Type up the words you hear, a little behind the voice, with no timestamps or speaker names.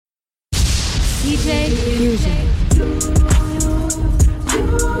DJ Fusion.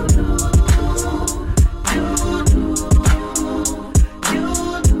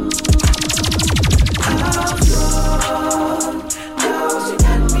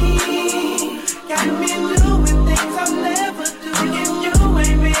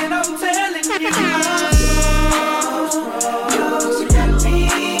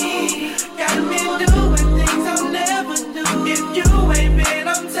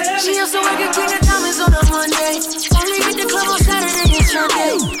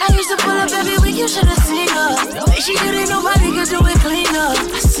 You should've seen her. The way she did it, nobody could do it cleaner.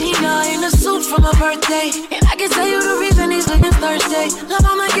 I seen her in a suit for my birthday, and I can tell you the reason he's looking thirsty. La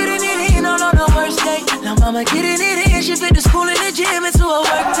mama getting it in on the worst day. La mama getting it in, she fit the school and the gym into a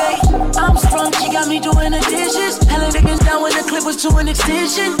work day. I'm sprung, she got me doing the dishes. Hella niggas down when the clip was to an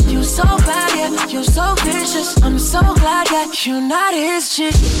extension. You so bad, yeah, you so vicious. I'm so glad that you not his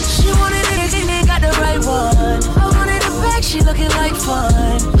chick. She wanted it and they got the right one. I wanted it back, she looking like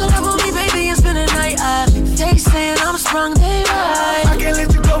fun. Pull up on me, baby, and spend the night. They saying I'm sprung, they right. I can't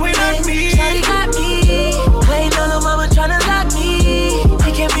let you go without me. Shawty got me. Waiting on the mama tryna lock me.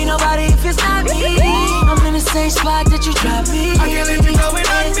 It can't be nobody if it's not me. I'm in the same spot that you dropped me. I can't let you go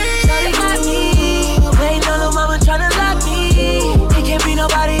without me. Shawty got me. Waiting on the mama tryna lock me. It can't be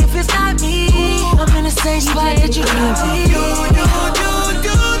nobody if it's not me. I'm in the same spot that you dropped me. You.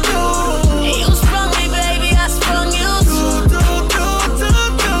 You sprung me, baby, I sprung you.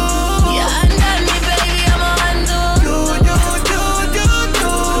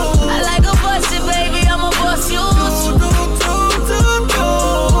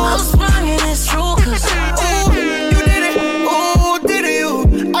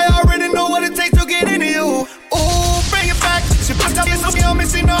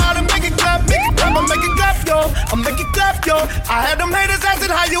 I'll make it clap, yo. I had them haters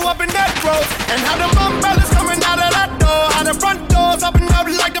asking how you up in that road, and how them umbrellas coming out of that door, how the front doors open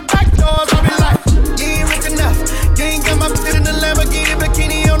up like the back doors. I'll be like, you ain't rich enough. You ain't got my fit in the Lamborghini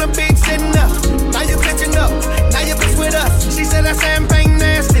bikini on the beach sitting up. Now you pitching up, now you bitch with us. She said that champagne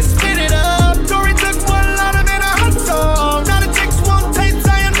nasty, spit it up. Tory took one line of in a hot song. Now the chicks won't taste,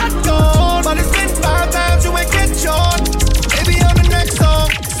 I am not gone, but it's been 5 times you ain't get yours. Baby on the next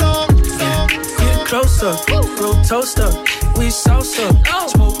song. Closer, real toaster, we salsa,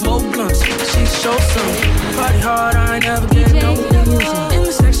 smoke more blunts, she show some. Party hard, I ain't never get no. In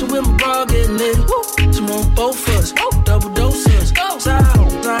the section with my bra getting lit. She want both of us, double doses. Side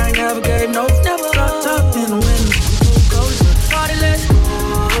hoes, I ain't never gave no. Never got top in the window, we do closer. Party, let's go.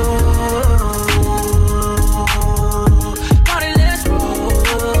 Party, let's roll.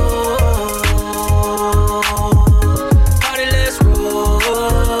 Party, let's roll.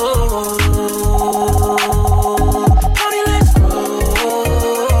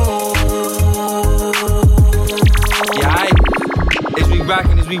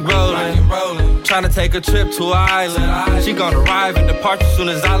 Rockin' as we rollin', tryna take a trip to an island. She gon' arrive and depart as soon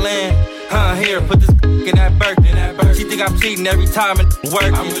as I land. Here, put this in that Birkin. She think I'm cheating every time and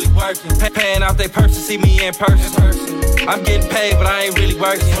working. I'm really working. Paying out they purse to see me in person. I'm getting paid, but I ain't really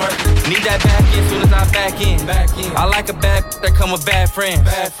working. Need that back in soon as I back in. I like a bad that come with bad friends.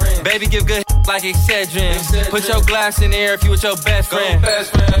 Baby, give good like Excedrin. Put your glass in the air if you with your best friend.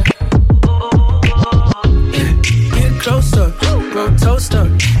 Closer, real toaster,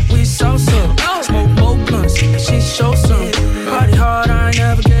 we salsa, smoke more blunts, she show some. Party hard, I ain't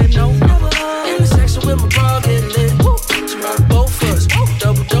never get no. In the section with my bra getting lit. She rock both of us,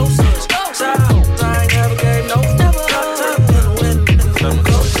 double doses. Side hoes, I ain't never gave no. Never got top in the window.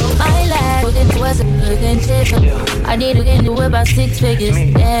 My life wasn't looking different. I need to get into about 6 figures.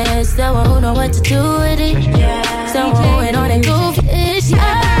 Yeah, someone who know what to do with it. Someone who ain't on that goofish. I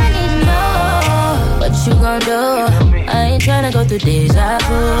need to know what you gon' do. I ain't tryna go through deja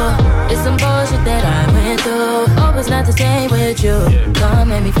vu. It's some bullshit that I went through. Hope it's not the same with you. Don't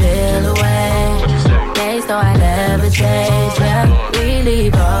make me feel away. Days though I never change. Yeah, we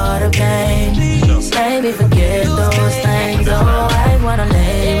leave all the pain. Make me forget those things. Oh, I wanna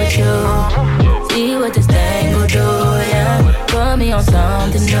lay with you. See what this thing will do. Yeah, put me on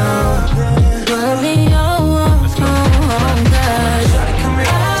something new. Put me on, cause I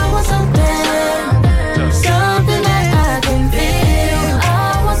want something. Something that I can feel.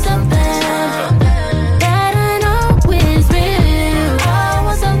 I want something that I know is real. I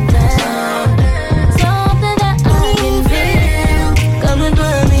want something that I can feel. Come and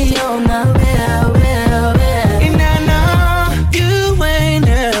put me on my real. And I know you ain't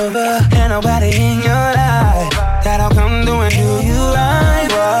never had nobody in your life that'll come through and do you right,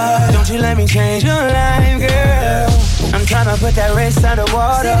 boy. Don't you let me change your life, girl. I'm tryna put that wrist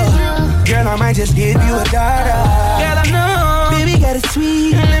underwater. Girl, I might just give you a dollar. Girl, I know, baby, got it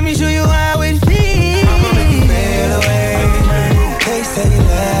sweet. Let me show you how it feels. I'ma make you fade away. They say you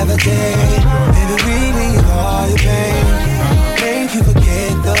levitate. Baby, relieve all your pain. Make you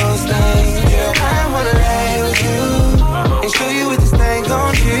forget those things. Girl, I wanna lay with you and show you what this thing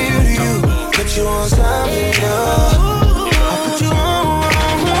gon' do to you. Put you on something new. I'll put you on.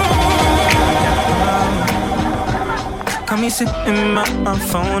 Got me sitting by my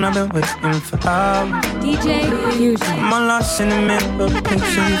phone, I've been waiting for hours. DJ Fusion. I'm all lost in the middle,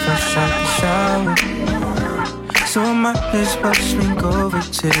 picture you fresh out the shower. So I might as well swing over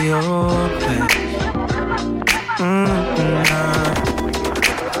to your place.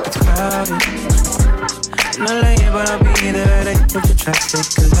 It's crowded in LA, but I'll be there if the traffic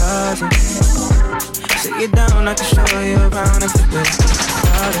collapses. Sit you down, I can show you around if the way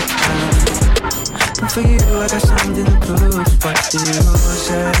started. And for you, I got something to prove. What do you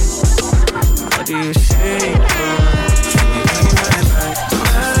say? What do you say? Should we bring it right back?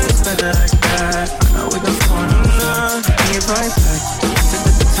 It's better like that. I know we gon' fall in love. Bring it right back.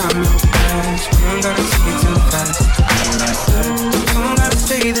 Take the time to pass. We don't gotta take it too fast. We don't gotta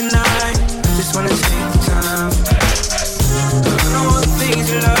stay the night. I just wanna take the time. I know all the things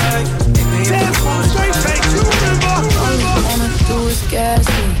you like. Dance on straight, take you remember. All we wanna do is gas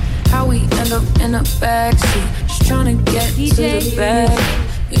me. How we end up in a backseat, just tryna get to the bag.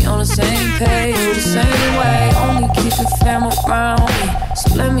 We on the same page, the same way. Only keep the fam around me,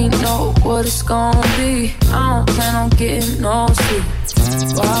 so let me know what it's gonna be. I don't plan on getting no sleep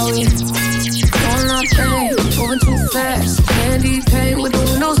while we doing our thing, moving too fast. Candy paint with the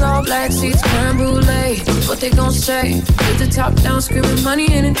windows all black, seats creme brulee. What they gon' say? With the top down, screaming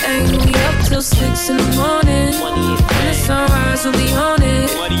money, anything. We up till 6 in the morning. When the sunrise, we'll be on it.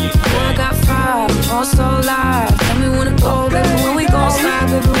 Boy, I got 5, all so live. Tell me when to go, baby, when we gon' slide,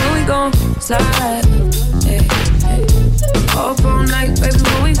 baby, when we gon' slide. Hey, hey. Up all night, baby,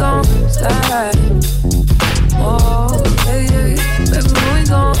 when we gon' slide. Oh, hey, hey, baby, when we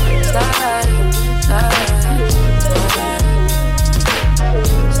gon' slide, slide,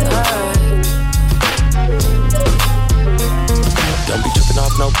 slide. Don't be tripping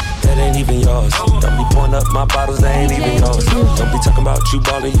off, no, that ain't even yours. Don't be pouring up my bottles, that ain't even yours. Don't be talking about you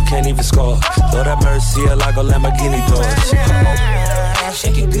ballin', you can't even score. Lord have mercy, like a Lamborghini door.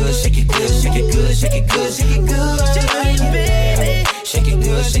 Shake it good, shake it good, shake it good, shake it good, shake it good, baby. Shake it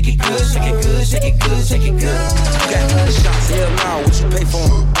good, shake it good, shake it good, shake it good, shake it good. Got the shots, hell no, what you pay for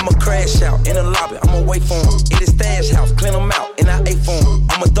them? I'ma crash out in the lobby, I'ma wait for them. In the stash house, clean them out, and I ate for them.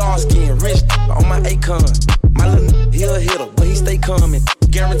 I'm a dark skin, rich on my Akon. My little he'll hit her, but he stay coming.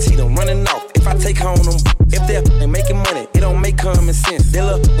 Guaranteed I'm running off if I take home them. If they're making money, it don't make common sense. They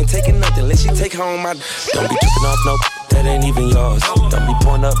look and taking nothing, let she take home my. Don't be tripping off, no, that ain't even yours. Don't be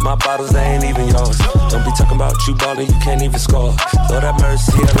pouring up my bottles, that ain't even yours. Don't be talking about you ballin', you can't even score. Lord have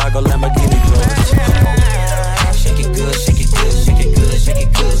mercy, like a Lamborghini door. Shake it good, shake it good, shake it good, shake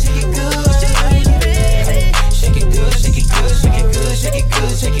it good, shake it good. Shake it good, shake it good, shake it good, shake it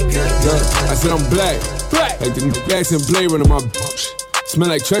good, shake it good. Yeah, I said I'm black, like the blacks and Blade running my. Smell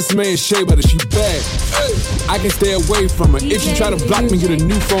like Tresemme and Shea Butter, she bad. I can stay away from her. If she try to block me, get a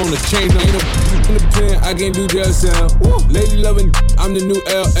new phone to change. I ain't in the pretend, I can't do just sound. Lady loving, I'm the new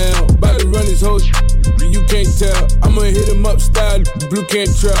LL. About to run this whole you can't tell. I'ma hit him up style, blue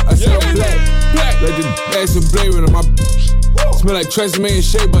can't trail. I said I'm black, like the blacks and Blade running my. Smell like Tresemme and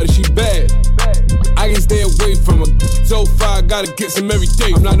Shea Butter, she bad. I can stay away from her. So far, I gotta get some every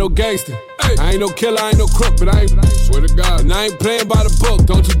day. I'm not no gangster. I ain't no killer, I ain't no crook, but I ain't. Swear to God. And I ain't playing by the book.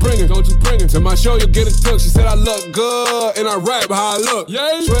 Don't you bring it, don't you bring it. To my show, you'll get a took. She said I look good, and I rap how I look.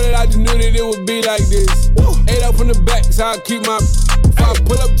 Yeah. Swear that I just knew that it would be like this. Woo. 8 up from the back, so I keep my. If I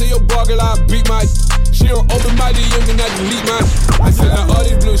pull up to your bar, girl, I beat my. She don't open my DM and I delete mine. I said now all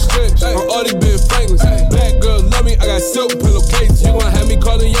these blue strips, on all these Ben Franklins. Black girls love me, I got silk pillowcases. You gon' have me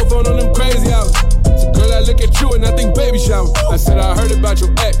calling your phone on them crazy hours. So girl, I look at you and I think baby shower. I said I heard about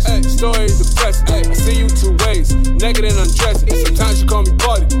your ex, stories depressing. I see you 2 ways, naked and undressing. Sometimes you call me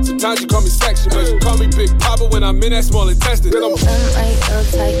party, sometimes you call me sexy, but you call me Big Papa when I'm in that small intestine. Right up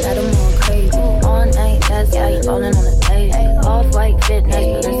tight, got them all crazy. All night, that's tight, falling on the table. Off-white fit,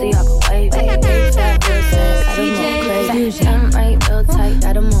 nice, but see I can wave. Big fat person, got them all crazy. I'm right real tight,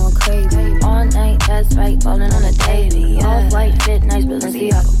 got them all crazy. All night, that's right, falling on the table. Off-white fit, nice, but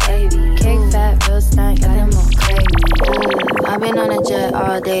see I can wave. Cake fat, real stank, got them all crazy. Ooh, I've been on a jet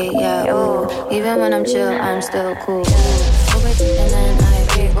all day, yeah, ooh. Even when I'm chill, I'm still cool. Move it and then I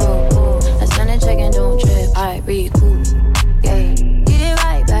re-roll. I send a check and don't trip, I recoup. Yeah, get it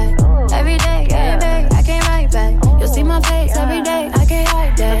right back. Every day, yeah, babe, I can't write back. You'll see my face every day, I can't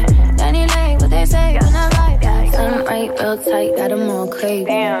hide that. Then he real tight, got them all crazy.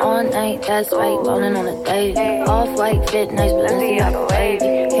 All night, that's right, ballin' on a daisy. Off-white fit, nice, Balenciaga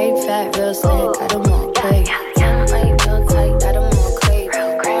wavy. Cape fat, real slick, got them all crazy. All night, real tight, got them all crazy.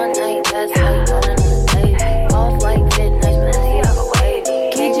 All night, that's right, ballin' on a daisy. Off-white fit, nice, Balenciaga wavy.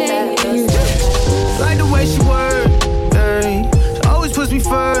 Cape fat, real slick. Like the way she work, yeah. She always puts me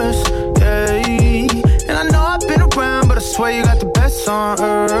first, yeah. And I know I've been around, but I swear you got the best on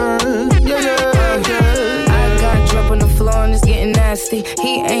earth, yeah. On the floor and it's getting nasty.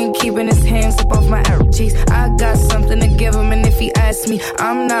 He ain't keeping his hands up off my arrow cheeks. I got something to give him, and if he asks me,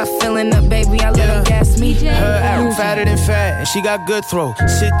 I'm not feeling up, baby. I let him gas me. Her arrow fatter than fat, and she got good throw.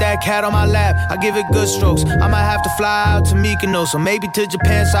 Sit that cat on my lap, I give it good strokes. I might have to fly out to Mykonos, or maybe to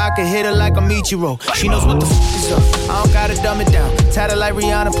Japan so I can hit her like a Michiro. She knows what the is up. I don't gotta dumb it down. Tatted like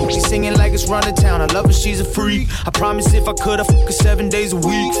Rihanna, she singing like it's run to town. I love her, she's a freak. I promise if I could, I'd fuck her 7 days a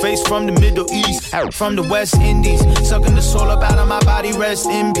week. Face from the Middle East, arrow from the West Indies. Sucking the soul up out of my body, rest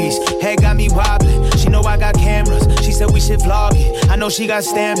in peace. Head got me wobbling, she know I got cameras. She said we should vlog it, I know she got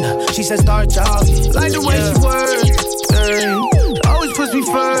stamina. She said start jogging, like the way she works, yeah. Always puts me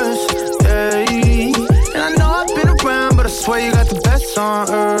first, yeah. And I know I've been around, but I swear you got the best on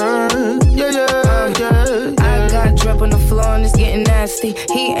earth, yeah. I got drip on the floor and it's getting nasty.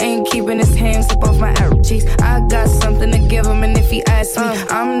 He ain't keeping his hands up off my arrow cheeks. I got something to give him, and if he asks me,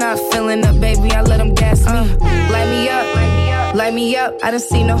 I'm not feeling up, baby. I let him gas me. Light me up, light me up. I done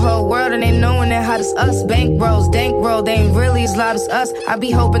seen the whole world and they knowing that hot as us. Bank rolls, dank roll, they ain't really as loud as us. I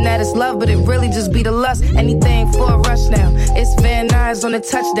be hoping that it's love, but it really just be the lust. Anything for a rush now. It's Van Nuys on a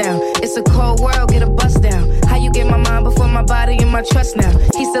touchdown. It's a cold world, get a bust down. How you get my mind before my body and my trust now?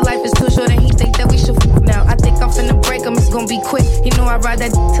 He said life is too short and he think that we should now. I think I'm finna break him, it's gonna be quick. You know I ride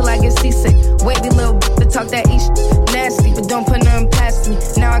that till I get seasick. Wavy little to talk that east nasty, but don't put nothing past me.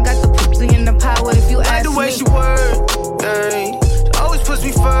 Now I got the pussy and the power if you ask me. Like the way she work, yeah. She always puts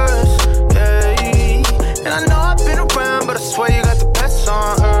me first, yeah. And I know I've been around, but I swear you got the best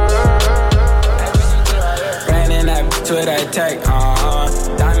on earth. Branding that bitch with that tech,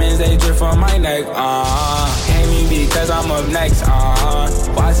 diamonds they drip on my neck, hate me because I'm up next,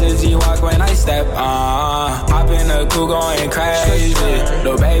 watch the G walk when I step, hop in the coupe going crazy.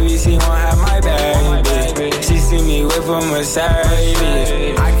 Little baby, she won't have my baby. She see me whip a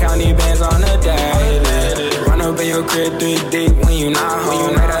Mercedes. I count these bands on a daily. Run up in your crib 3 deep when you not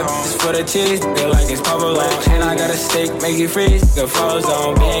home. Made that bitch for the cheese, feel like it's Pablo. And I got a steak, make it freeze. The flows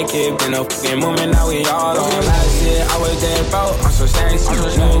on, being kid, been no fucking movement, now we all on. Last year I was dead broke, I'm so sensitive.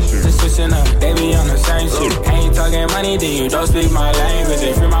 Just switching up, they be on the same shit. Ain't talking money, then you don't speak my language.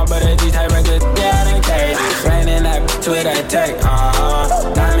 They free my butter, G-type records, yeah, they crazy. Raining that bitch with that tech,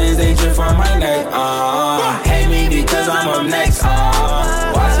 diamonds they drip on my neck, hate me because I'm up next,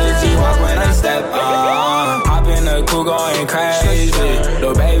 watch the G walk when I step, hop in the coupe going crazy.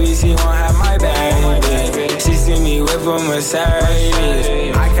 Little baby, she won't have my baby. She see me whip a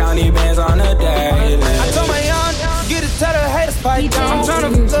Mercedes. I count these bands on a daily. I told my young, get it, tell the haters pipe down. I'm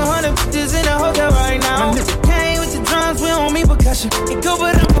tryna put 100 bitches in a hotel right now. My nigga came with the drums, we don't mean percussion. It go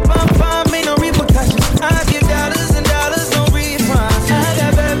but up about 5, ain't no repercussions. I give dollars and dollars, no refunds. I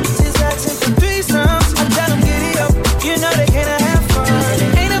got bad bitches asking for threesomes. I tell them get it up, you know they can't have fun.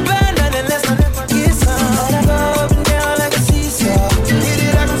 Ain't about nothing less than if I get some. I go up and down like a seesaw. Get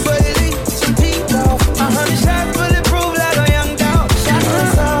it, I can sweat it, eat some teeth off. 100 shots, bulletproof like a young dog. Shot on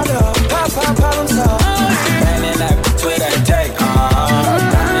sound up, pop, problem solved. Raining that bitch with that tech,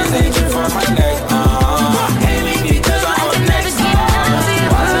 diamonds they drip on my neck, hate me because I'm up next,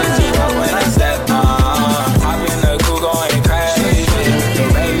 watch the G walk when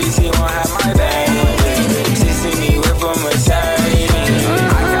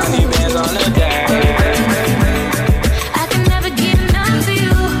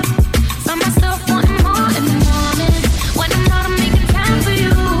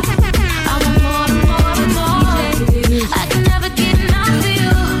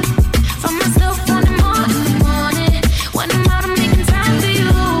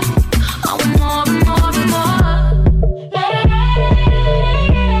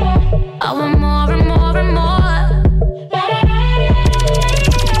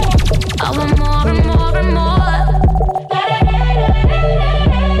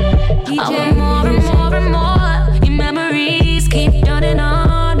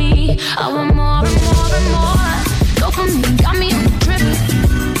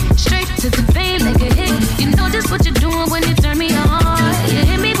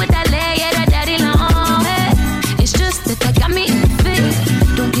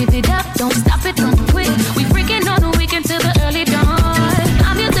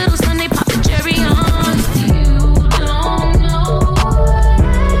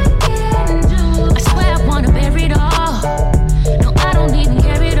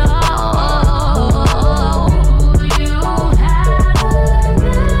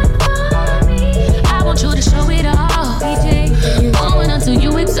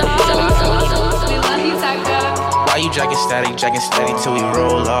static, jacking steady till we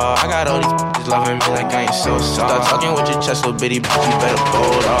roll off. I got all these bitches loving me like I ain't so soft. Start talking with your chest, little bitty bitch, you better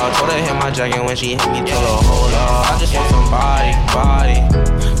hold off. Told her hit my jacket when she hit me, told her hold off. I just want somebody,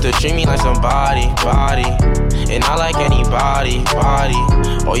 body, to treat me like somebody, body. And not like anybody, body.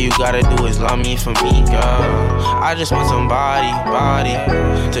 All you gotta do is love me for me, girl. I just want somebody, body,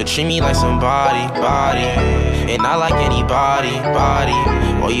 to treat me like somebody, body. And not like anybody, body.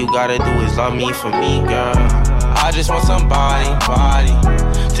 All you gotta do is love me for me, girl. I just want somebody, body,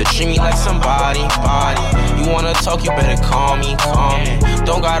 to treat me like somebody, body. You wanna talk, you better call me, call me.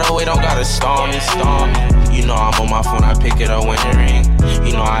 Don't gotta wait, don't gotta storm me, storm me. You know I'm on my phone, I pick it up when it ring.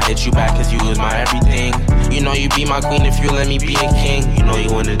 You know I hit you back cause you was my everything. You know you be my queen if you let me be a king. You know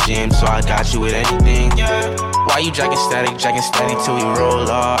you in the gym, so I got you with anything. Why you jacking steady till we roll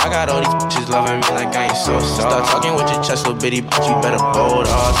off? I got all these bitches loving me like I ain't so soft. Start talking with your chest, little bitty bitch, you better bold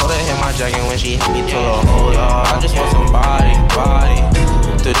off. Told her hit my jacket when she hit me, told her hold off. I just want somebody, body,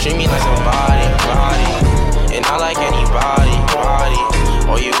 to treat me like somebody, body. And not like anybody, body.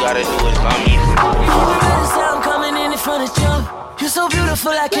 All you gotta do is love me. I'm coming in front of jump. You're so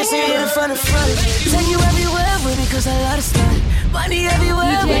beautiful, I can't see it in front of front. Take you everywhere with me cause I love to stunt. Money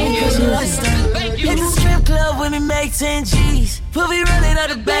everywhere with me cause you love to stunt. Hit the strip club with me, make 10 G's. We'll be running out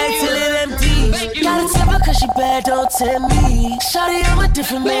the bag till it empties. Gotta tell her cause she bad, don't tell me. Shawty, I'm a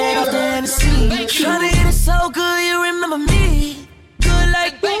different man off the Hennessy. Tryna hit it so good, you remember me. Good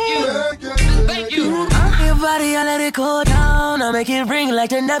like thank you. Your body, I let it go down. I make it ring like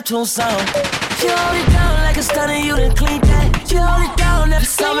the Neptune sound. You hold it down like a stunner, you done clean that. You hold it down every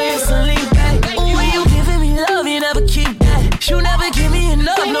summer, it's a lean back. When you giving me love, you never keep that. You never give me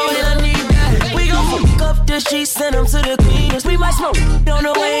enough, know that I need that. We gon' fuck up the sheets, send them to the cleaners. We might smoke on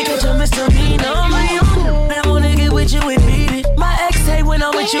the way, catch a misdemeanor. I wanna get with you and beat it. My ex hate when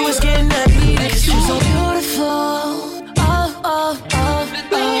I'm with you, it's getting that heated. Cause you're so beautiful.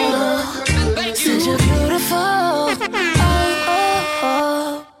 Said you're beautiful.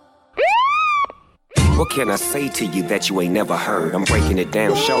 What can I say to you that you ain't never heard? I'm breaking it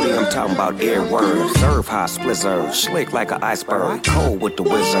down, shorty, I'm talking about every word. Observe how I splizzard, slick like an iceberg, cold with the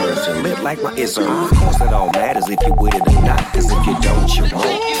wizards, and lit like my izzard. Of course it all matters if you with it or not, cause if you don't, you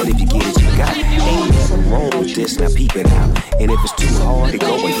won't. But if you get it, you got it. Ain't nothing wrong with this, now peep it out. And if it's too hard,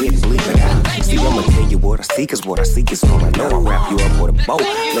 go ahead and bleep it out. See, I'ma tell you what I see, cause what I seek is all I know. I wrap you up with a bow,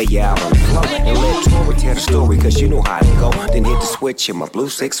 lay you out on the floor, and let Tori tell the story, cause you know how it go. Then hit the switch in my blue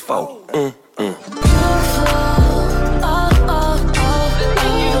 6-4.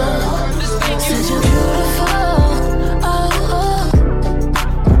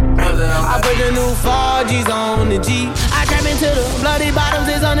 I put the new 4G's on the G. I trap into the bloody bottoms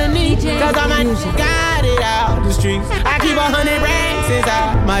is underneath. Cause I might got it out the streets. I keep 100 racks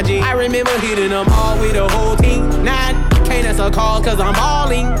inside my G. I remember hitting them all with the whole team. Now can't answer calls cause I'm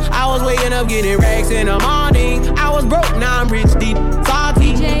balling. I was waking up getting racks in the morning. I was broke, now I'm rich, deep,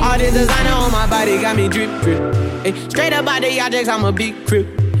 salty. All this designer on my body got me drip, drip. Hey, straight up out the objects, I'm a big crip.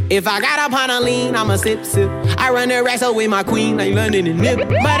 If I got up on a lean, I'ma sip, sip. I run the racks up with my queen, like London and Nip. But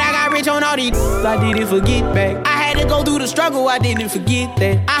I got rich on all these, I didn't forget back. I had to go through the struggle, I didn't forget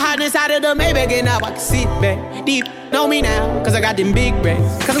that. I hopped inside of the Maybach and now I can sit back. Deep, know me now, cause I got them big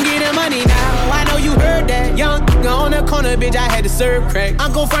racks. Cause I'm getting money now, I know you heard that. Young on the corner, bitch, I had to serve crack.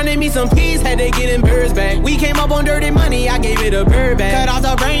 Uncle fronted me some peas, had to get them birds back. We came up on dirty money, I gave it a bird back. Cut off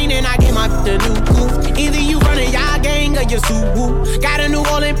the brain and I gave my the new coupe. Either you running y'all gang or you Subaru. Got a New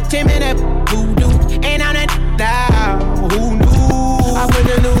Orleans, Tim and that voodoo. And I'm that now, who knew? I put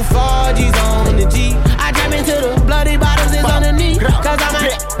the new 4G's on the G. I jump into the bloody bottoms is underneath. Cause I'm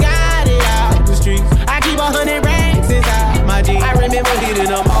got it out the streets. I keep 100 racks inside my G. I remember hitting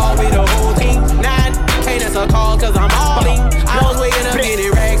them all with the whole team. Now can't answer call cause I'm all in. I was waking up getting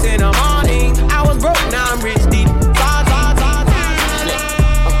racks in the morning. I was broke, now I'm rich deep.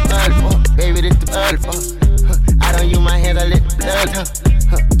 Baby, this the alpha. I don't use my hands, I let the blood.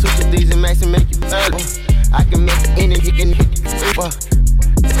 Took the D's and Max and make you blood. I can make the energy and hit the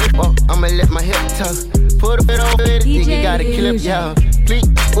I'ma let my hip tuck. Put a bit over it, think you gotta kill up, y'all. Please,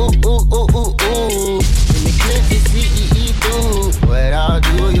 ooh, ooh, ooh, ooh, ooh. In the clip, it's CEE, dude. What all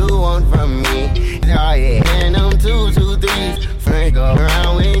do you want from me? Oh, yeah, and them 2, 2, 3. Frank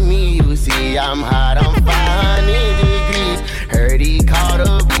around with me, you see I'm hot, I'm 500 degrees. Heard he caught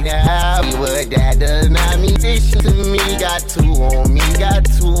up now, but that does not mean this to me. Got 2 on me, got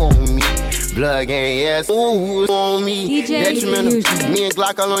 2 on me. Blood gang, yes, ooh, on me. Detrimental, me and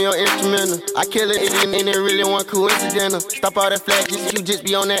Glock all on your instrumental. I kill it, and it really one coincidental. Stop all that flag, you just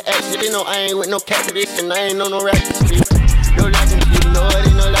be on that action. They know I ain't with no captivation, I ain't no ratchet shit. No lacking, you know it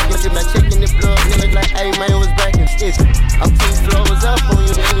ain't no lacking, just not checking the blood. Nigga look like A-Man was back in shit. I'm 2 floors up on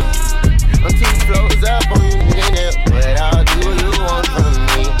you, nigga. I'm 2 floors up on you, nigga. What all do you want from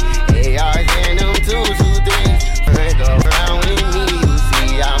me? ARs and them 223s. Frank around with me, you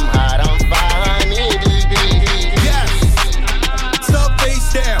see I'm hot, I'm 500 degrees. Yes. Sub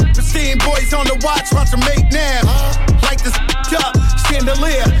face down. Pristine boys on the watch them make now. Like this up,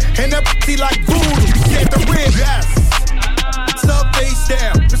 chandelier. And that pussy like voodoo. Get the rib. Yes. Sub face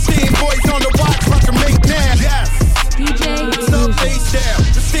down. Pristine boys on the watch them make now. Yes. Sub face down.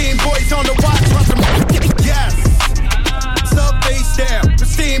 Pristine boys on the watch them make. Yes. Sub face down.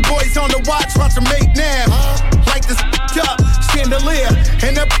 Pristine boys on the watch them make now. Like this up, chandelier.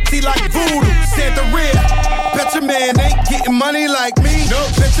 And that pussy like voodoo. Santa Rib. Bet your man ain't getting money like me. No,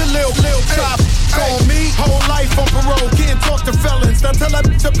 bet your lil chop on me. Whole life on parole, can't talk to felons. Now tell that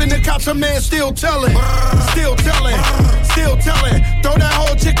bitch up in the cops, a man still telling. Still telling. Still telling. Throw that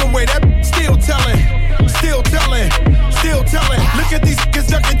whole chick away, that still telling. Still telling. Still telling. Look at these niggas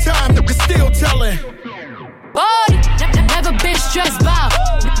ducking time, niggas still telling. Boy, never been stressed by.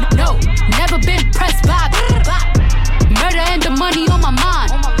 No, never been pressed by. Murder and the money on my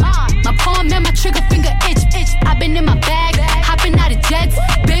mind. My palm and my trigger finger itch. I've been in my bag, hopping out of jets,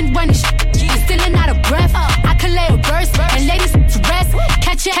 been running stealing out of breath. I can lay a verse and ladies to rest.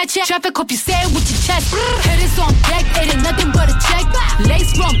 Catch it, traffic, hope you say it with your chest. Hitters on deck, it ain't nothing but a check.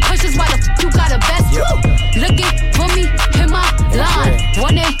 Lace from pushes, why the f you got a vest? Looking for me, hit my line.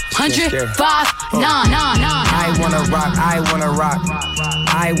 1-800-5999. I wanna rock, I wanna rock.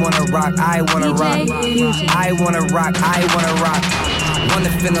 I wanna rock, I wanna rock. I wanna rock, I wanna rock. Wanna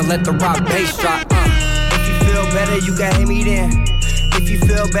finna let the rock bass drop. If you feel better, you can hit me then. If you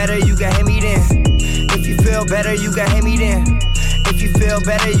feel better, you can hit me then. If you feel better, you can hit me then. If you feel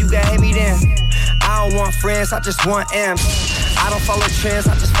better, you can hit me then. I don't want friends, I just want M's. I don't follow trends,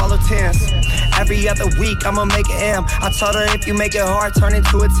 I just follow tens. Every other week, I'ma make an M. I told her if you make it hard, turn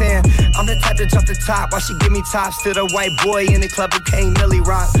into a 10. I'm the type to jump the top while she give me tops. Still the white boy in the club who can't Millie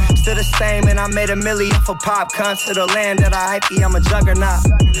rock. Still the same, and I made a milli off of pop. Come to the land that I hype, I'm a juggernaut.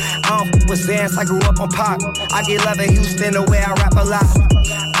 I don't with Zans, I grew up on pop. I get love in Houston the way I rap a lot.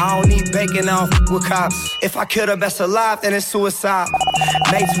 I don't need bacon, I don't with cops. If I kill the best alive, then it's suicide.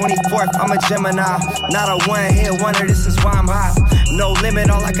 May 24th, I'm a Gemini. Not a one-hit wonder, this is why I'm hot. No limit,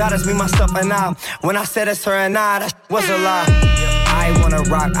 all I got is me, myself, and I. When I said it's her and I, that was a lie. I wanna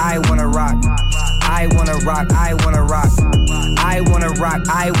rock, I wanna rock. I wanna rock, I wanna rock. I wanna rock,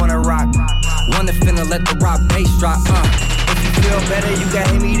 I wanna rock. Wanna finna let the rock bass drop. If you feel better, you can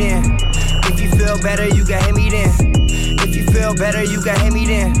hit me then. If you feel better, you can hit me then. If you feel better, you can hit me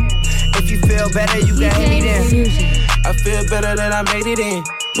then. If you feel better, you can hit me then. I feel better that I made it in.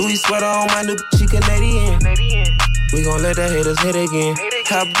 Louis sweater on my new, she Canadian. We gon' let the haters hit again.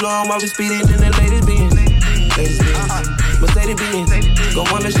 Top blow while we speeding in the latest Benz. Mercedes Benz. Go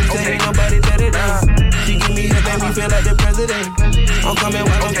on and she say ain't nobody better than. She give me head, make me feel like the president. I'm coming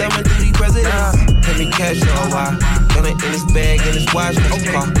while I'm thumbing through these presidents. Pay me cash for a while. Gunna in his bag, in his watch, in his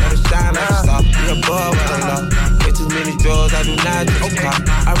car. Gotta shine like a star. We above what I love. Way too many drugs, I do not just car.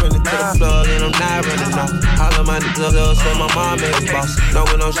 I run into the plug and I'm not running off. All of my niggas love, so my mom made a boss. No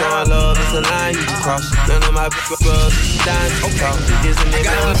one don't showing love, it's a line you can cross. None of my drugs, dying to talk. I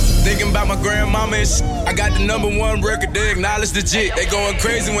got thinking about my grandmama and shit. I got the #1 record, they acknowledge the jig. They going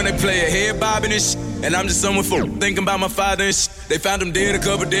crazy when they play it, head bobbing and shit. And I'm just someone fool, thinking about my father and shit. They found him dead a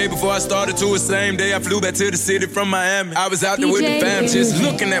couple days before I started to. The same day I flew back to the city from Miami. I was out there with the fam, just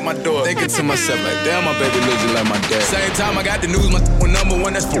looking at my door, thinking to myself like, damn, my baby looks just like my dad. Same time I got the news, my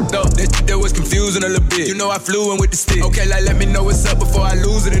 #1 that's fucked up. That was confusing a little bit. You know I flew in with the stick. Okay, like let me know what's up before I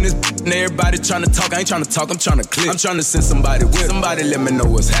lose it in this. And everybody trying to talk, I ain't trying to talk, I'm trying to click. I'm trying to send somebody with. Somebody let me know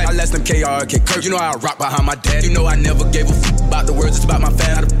what's happening. I last them KRK Kirk. You know I rock behind my dad. You know I never gave a fuck about the words, it's about my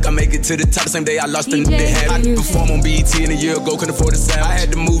fan. How the fuck I make it to the top the same day I lost and they had. I didn't perform on BET in a year ago, couldn't afford the sound. I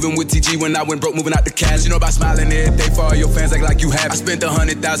had to move in with TG when I went broke, moving out the cash. You know about smiling every day for all your fans, act like you have it. I spent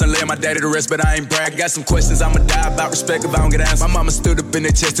 100,000 laying my daddy to rest, but I ain't brag. I got some questions I'ma die about respect if I don't get answers. My mama stood up in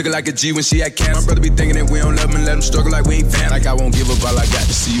her chest, took it like a G when she had cancer. My brother be thinking that we don't love him and let him struggle like we ain't fans. Like I won't give up all I got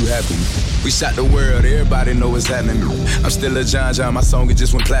to see you happy. We shot the world, everybody know what's happening. I'm still a John, my song it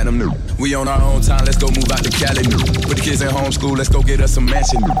just went platinum new. We on our own time, let's go move out to Cali new. Put the kids in homeschool, let's go get us some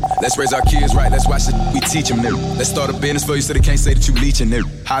mansion new. Let's raise our kids right, let's watch it, we teach them new. Let's start a business for you so they can't say that you leeching new.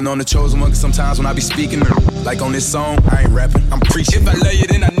 Hiding on the chosen one, cause sometimes when I be speaking new. Like on this song, I ain't rapping, I'm preaching. If I love you,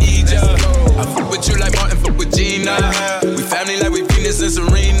 then I need ya. I fuck with you like Martin, fuck with Gina. We family like we Venus and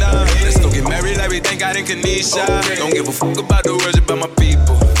Serena. Let's go get married like we thank God in Kanisha. Don't give a fuck about the words about my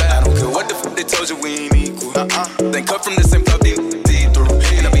people. I don't care what the fuck they told you, we ain't equal. They cut from the same club, they see through.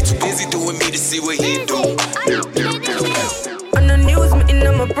 And I be too busy doing me to see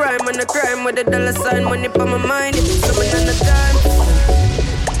crime with a dollar sign, money for my mind. Someone on the time.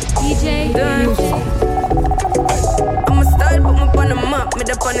 DJ I'ma style, put me on the map, me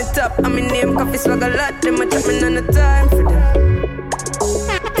up on the top. I'm in name, coffee swag a lot. Them a chat me on the time for them.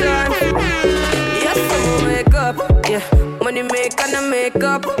 Time for them. Yes, I'ma wake up. Yeah, money make and I make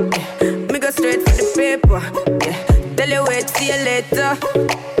up. Yeah, me go straight for the paper. Yeah, tell you wait, see you later.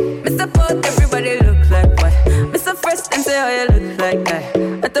 Me support everybody look like what? Me so fresh and say how you look like that.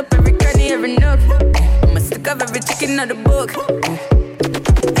 I top every cranny, every nook. I'ma stick up every chicken on the book.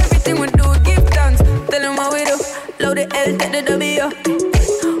 Everything we do, give thanks. Tell them what we do. Load the L, take the W.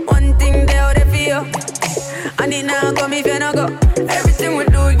 One thing they out there for you. And it now come if you not go. Everything we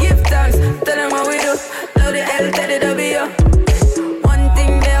do, give thanks. Tell them what we do. Load the L, take the W. One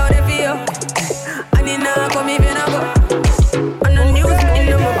thing they out there for you. And it now come if you not go. On the news, me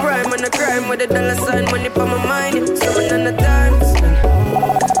in my prime. On the crime with a dollar sign, money for my mind. Someone on the time.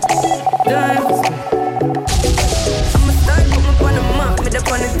 I'ma start, put me on the map, me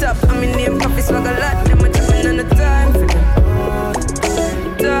up on the top. I'm in name, coffee swag a lot. Them a jumping on the time for them.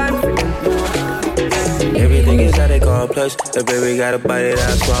 Time for them. Everything inside they call plush. The baby got a body,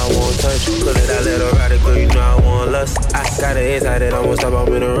 that's why I won't touch. Cause it I let her ride it, girl, you know I want lust. I got it inside that I won't stop,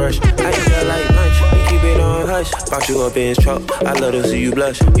 I'm in a rush. I eat that like lunch, we keep it on hush. Box you up in his truck, I love to see you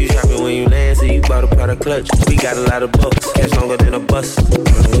blush. You shopping when you land, so you bought a product clutch. We got a lot of bucks, catch longer than a bus.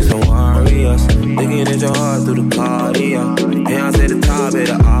 With some warriors, looking at your heart through the cardio. Beyonce the top of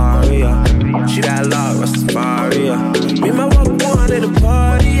the aria. She got a lot, Rastafari. Me and my walk one at the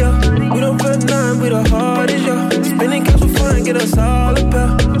party, yeah. We don't put none, we the hardest, yeah. Spinning cash for fun, get us all a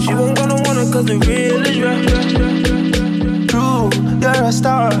pair. She won't gonna want it cause the real is real. True, you're a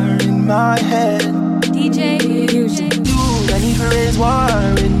star in my head. DJ Fusion. I need to raise war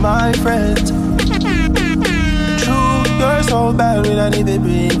with my friends. True, you're so bad we don't even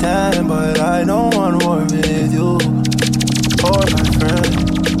pretend. But I don't want war with you or my friend.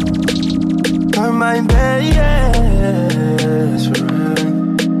 You're my best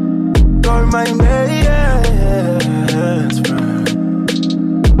friend. You're my best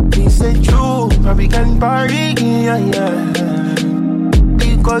friend. He said true, but we can party, yeah.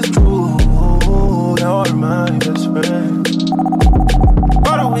 Because true, you're my best friend.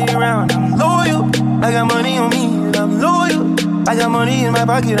 All the way around, I'm loyal. I got money on me and I'm loyal. I got money in my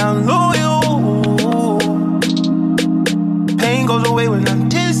pocket, I'm loyal. Pain goes away when I'm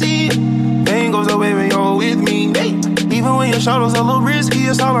dizzy. Pain goes away when you're with me. Hey, even when your shadow's a little risky,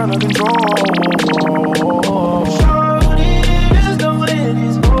 it's all under control. Shorty, just don't let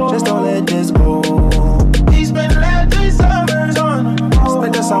this go. Just don't let this go. We spent last 3 summers on the road.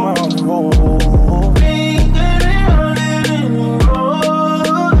 Spent the summer on the road.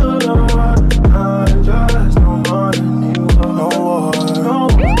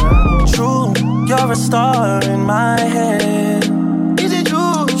 You're a star in my head. Is it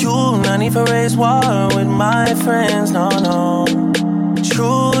true? You not need for race war with my friends, no.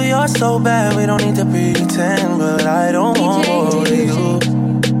 True, you're so bad, we don't need to pretend. But I don't want you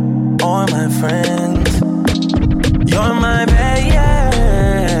or my friends. You're my best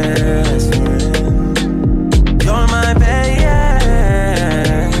friend. You're my best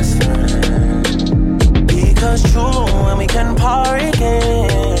friend. Because true, when we can party again,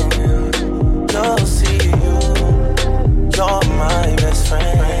 you'll see you're my best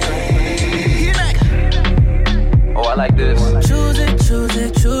friend. Oh, I like this. Choose it, choose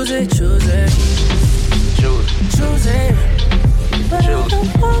it, choose it, choose it. Choose. Choose it. But I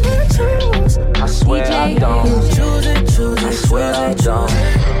don't wanna choose. I swear I don't. Choose it, choose it, I swear I don't.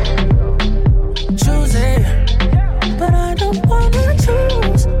 Choose it. But I don't wanna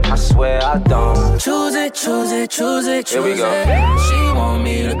choose. I swear I don't. Choose it, choose it, choose it, choose Here we go. it. She want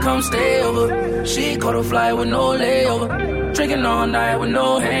me to come stay over. She caught a flight with no layover. Drinking all night with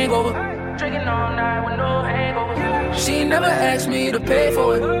no hangover. Drinking all night with no hangover. She never asked me to pay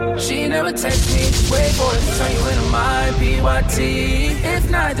for it. She never text me, just wait for it. Turn you into my PYT. If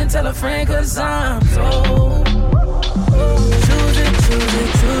not, then tell a friend, cause I'm so. Choose it, choose it,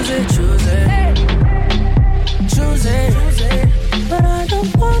 choose it, choose it. Choose it, but I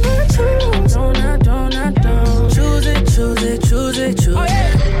don't wanna choose. Don't. Choose it, choose it, choose it, choose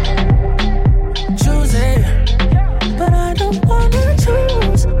it. Choose it, but I don't wanna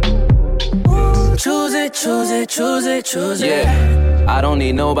choose. Ooh, choose it, choose it, choose it, choose it. Yeah, I don't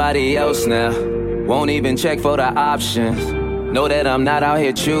need nobody else now. Won't even check for the options. Know that I'm not out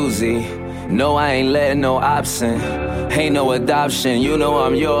here choosy. No, I ain't letting no option. Ain't no adoption, you know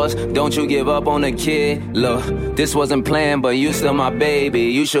I'm yours. Don't you give up on the kid. Look, this wasn't planned, but you still my baby.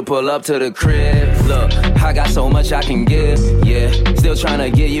 You should pull up to the crib. Look, I got so much I can give. Yeah, still trying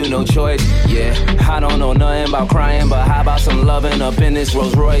to give you no choice. Yeah, I don't know nothing about crying, but how about some loving up in this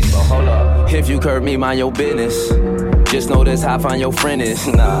Rolls Royce? But hold up, if you curb me, mind your business. Just know this how fine your friend is.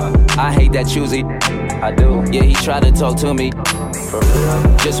 Nah, I hate that choosy. I do. Yeah, he tried to talk to me.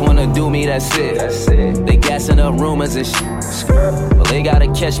 Just wanna do me, that's it. They gassing up rumors and shit. Well, they gotta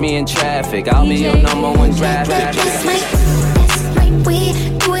catch me in traffic. I'll be your number one draft. That's my way.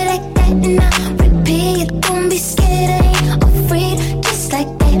 Do it like that and I repeat. Don't be scared, I ain't afraid. Just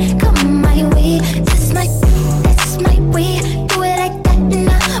like that, come my way. That's my way. Do it like that and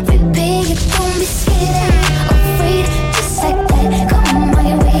I repeat. Don't be scared, I ain't afraid. Just like that, come my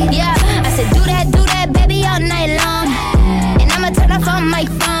way. Yeah, I said do that, baby, all night long. Turn off all my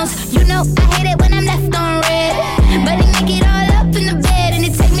phones. You know I hate it when I'm left on red. But he make it all up in the bed. And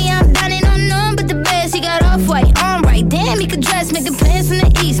it take me out down and on none but the best. He got off-white, on right. Damn, he could dress. Making plans in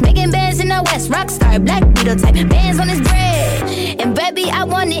the east, making bands in the west. Rockstar, Black Beetle type, bands on his bread. And baby, I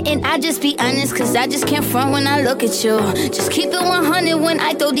want it and I just be honest. Cause I just can't front when I look at you. Just keep it 100 when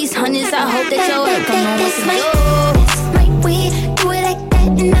I throw these hundreds. I hope that your work come on what to do. That's my way. Do it like that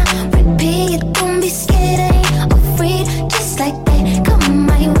and I repeat. Don't be scared, I ain't afraid. Just like that, come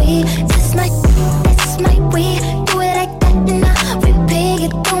my way. That's my way. Do it like that and I repeat.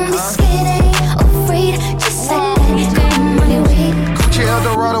 Don't be scared, I ain't afraid. Just like that, come my way. Gucci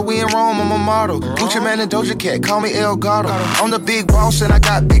Eldorado, we in Rome, I'm a model. Gucci Man and Doja Cat, call me El Gato. I'm the big boss and I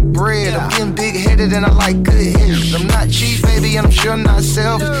got big bread. I'm getting big-headed and I like good hitters. I'm not cheap, baby, and I'm sure not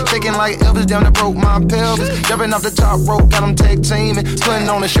selfish. Shaking like Elvis, down that broke my pelvis. Jumping off the top rope, got them tag teaming. Putting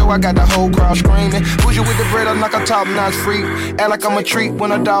on the show, I got the whole crowd screaming. Bougie with the bread, I'm like a top-notch freak. Act like I'm a treat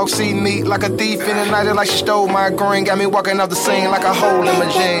when a dog see me. Like a thief in the night, like she stole my green. Got me walking off the scene like a hole in my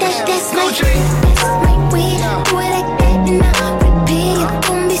jeans. That's my way. Do it like that and I repeat.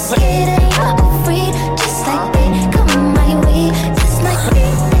 Don't be scared, I ain't afraid. Just like that, come my way. That's my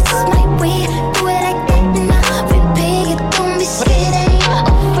way. Do it like that and I repeat. Don't be scared, I ain't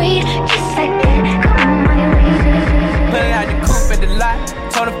afraid. Just like that, come my way. Pulling out the coupe at the lot.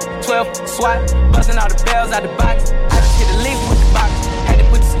 Told him 12 SWAT. Buzzing all the bells out the box. I just hit a leaf with the box. Had to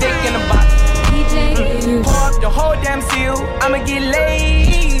put the stick in the box. Pour up the whole damn seal. I'ma get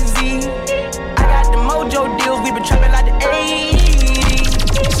lazy. I got the mojo deals. We been trapping like the 80s.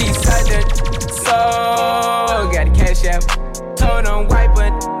 She said that so got the cash out. Told him wipe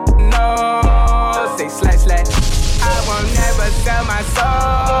it. No. Say slash. I won't never sell my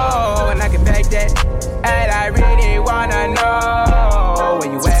soul. And I can back that. And I really wanna know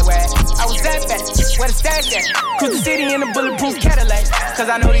where you at, where? I was that back, where the stash at? Cruise the city in a bulletproof Cadillac. Cause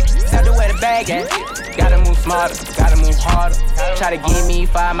I know these have to wear the bag at. Gotta move smarter, gotta move harder. Try to give me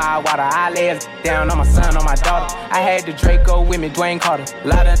 5 mile water. I lay it down on my son, on my daughter. I had the Draco with me, Dwayne Carter. A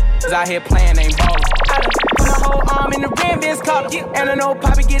lot of out here playing ain't ballin'. I done put my whole arm in the rim, Vince Carter. And I know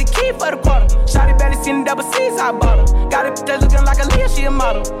Poppy get a key for the quarter. Shawty barely seen the double C's, I bought her. Got it just looking like a Leah, she a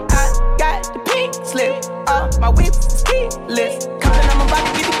model. I got the pink slip, my whip is keyless. Coming, I'm about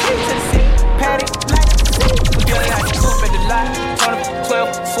to get the key to the city. Patty, like the city. We dealing out the coupe at the lot. Told him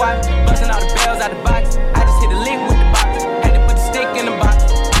 12 SWAT, busting all the bells out the box. I just hit a lick with the box, had to put the stick in the box.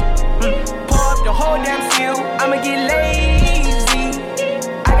 Pour up the whole damn seal, I'ma get lazy.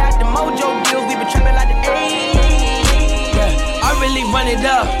 I got the mojo deals, we been trapping like the 80s. Yeah, I really run it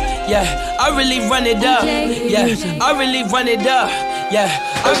up. Yeah, I really run it up. Yeah, I really run it up. Yeah,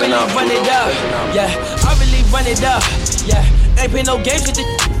 I really run it up. Yeah, I really run it up. Yeah, ain't play no games with it.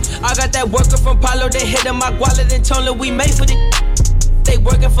 I got that worker from Palo, they hit in my wallet and told her we made for it. They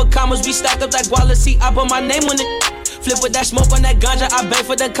working for commas, we stack up that wallet, see I put my name on it. Flip with that smoke on that ganja, I beg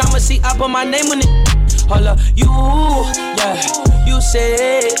for the commas, see I put my name on it. Hold up, you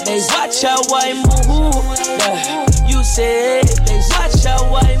said they watch how I move. Yeah, you said they watch how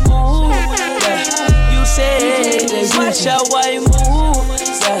I move. Yeah, you said they watch how I move.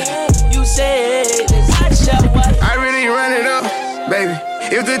 Yeah, you said they watch how I really run it up, baby.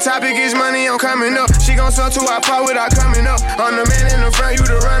 If the topic is money, I'm coming up. She gon' sell to our part without coming up. I'm the man in the front, you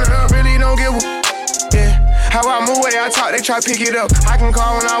the runner up. Really don't give a yeah. How I move, way I talk, they try pick it up. I can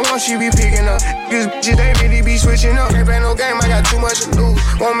call when I want, she be picking up. These bitches, they really be switching up. Can't play no game, I got too much to lose.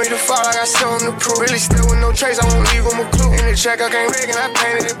 Want me to fall, I got something to prove. Really still with no trace, I won't leave them a clue. In the check, I can't break and I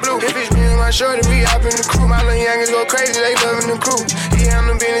painted it blue. If it's me and my shorty, we hop in the crew. My little youngins go crazy, they loving the crew. Yeah, I'm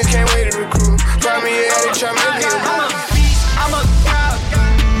the business, can't wait to recruit. Try me, yeah, they try me to be a move. I'm a cop.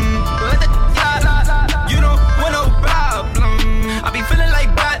 You don't want no problem. I be feeling like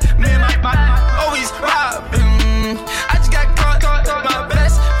Batman, my always robbing.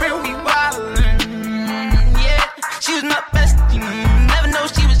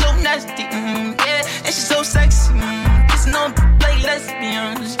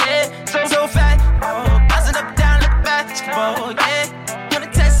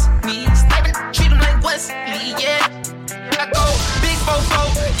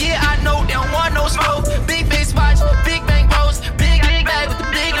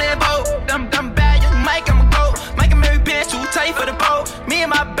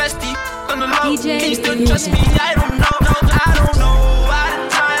 my bestie on the low. Can you still trust me? I don't know. I don't know. Out of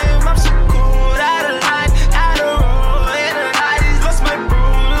time, I'm so cold. Out of line, out of roll. In the eyes, lost my bro,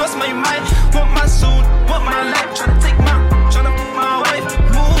 lost my mind. Want my soul, want my life. Tryna take my, tryna put my wife.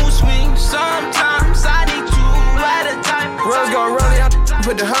 Mood swings. Sometimes I need two at a time. Rose gon' roll it out,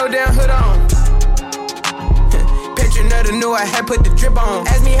 put the whole damn hood on. Never knew I had put the drip on.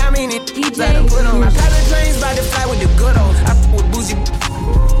 Ask me how many I done put on. My pilot planes by the fly with the good old. I with Boozy.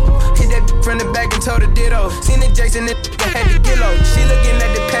 Hit that from the back and told her ditto. Seen the Jason that had the kilo. She looking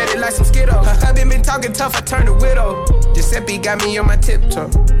at the paddock like some Skittles. Her hubby been talking tough, I turned a widow. Giuseppe got me on my tiptoe.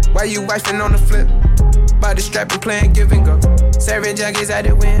 Why you wifing on the flip? By the strap and playing give and go. Serving junkies out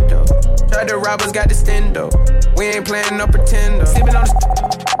the window. Tried to rob us, got the stendo. We ain't playing no pretendo. Sipping on the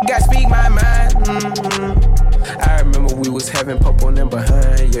got speak my mind. I remember we was having pop on them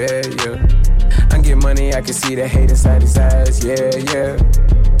behind, yeah. I'm getting money, I can see the hate inside his eyes, yeah.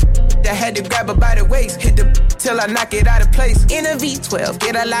 I had to grab her by the waist, hit the till I knock it out of place. In a V12,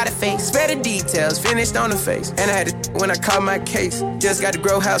 get a lot of face, spare the details, finished on the face. And I had to when I caught my case, just got the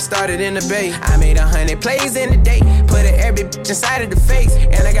grow house started in the bay. I made 100 plays in a day, put a every bitch inside of the face.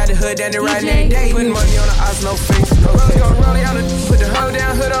 And I got the hood down the right every day, putting money on the odds, no face. Rose gon' roll it out, put the whole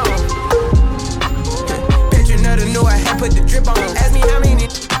down hood on. Never knew I had put the drip on. Ask me how many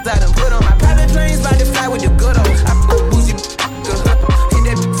I done put on. My private planes by the fly with the good old. I put Boozy, hit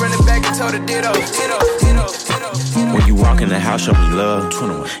that from the back and told her ditto. When you walk in the house, show me love.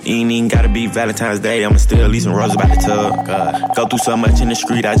 You ain't even gotta be Valentine's Day. I'ma still leave some roses by the tub. Go through so much in the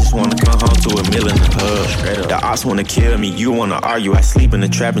street, I just wanna come home to a meal in the hub. The ops wanna kill me, you wanna argue. I sleep in the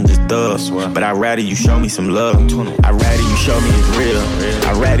trap and just thug. But I'd rather you show me some love. I'd rather you show me it's real.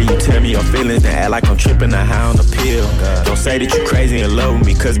 I'd rather you tell me your feelings than act like I'm tripping or high on the pill. Don't say that you crazy and love with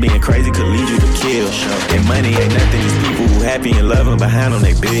me, cause being crazy could lead you to kill. And money ain't nothing, these people who happy and loving behind on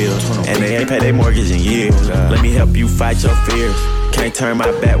their bills. And they ain't pay their mortgage in years. Let me help you fight your fears. Can't turn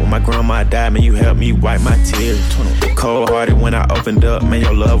my back when my grandma died, man, you helped me wipe my tears. Cold hearted when I opened up, man,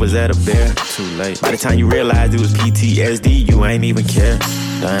 your love was at a bear. Too late. By the time you realized it was PTSD, you ain't even care.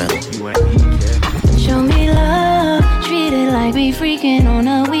 Damn, you ain't even care. Show me love, treat it like we freaking on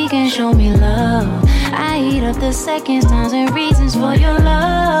a weekend. Show me love, I eat up the seconds, times and reasons for your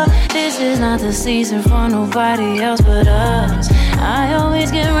love. This is not the season for nobody else but us. I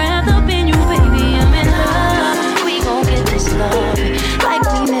always get wrapped up in you, baby, I'm in love. We gon' get this love, like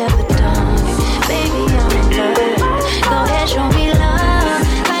we never done it. Baby, I'm in love. Go ahead, show me love,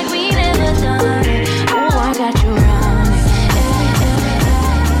 like we never done it. Oh, I got you running.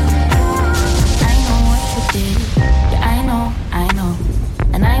 I know what you did, yeah, I know.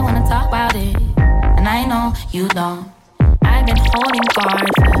 And I wanna talk about it, and I know you don't. I've been holding guard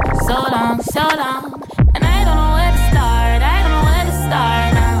for so long. And I don't know where to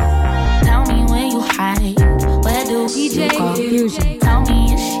start, now. Tell me where you hide, where do you go? Tell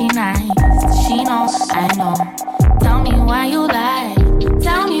me is she nice, does she know I know? Tell me why you lie,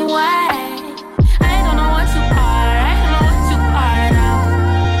 tell me why. I don't know what you are, now.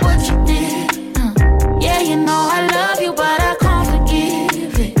 What you did, yeah, you know I love you, but I can't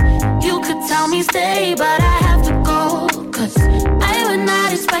forgive it. You could tell me stay, but I have to go, cause I would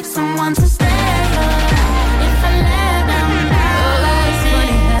not expect someone to stay. If I let them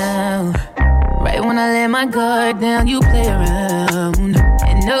down, right when I let my guard down, you play around.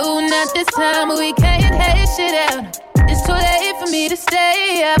 And no, not this time, but we can't hate shit out. It's too late for me to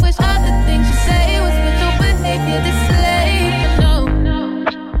stay. I wish all the things you say was with your behavior displayed. No,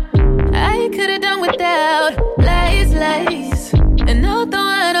 I could've done without lies. And although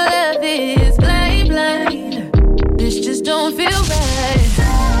I know love is blind, this just don't feel right.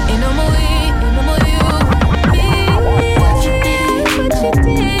 Ain't no more we, ain't no more you. Me, what you did.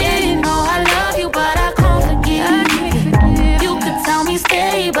 Yeah, you know I love you, but I can't forgive. You could tell me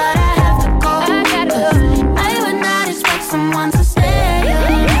stay, but I have to go. I would not expect someone to stay.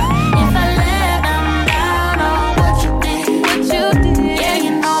 If I let them down, oh, what you did. Yeah,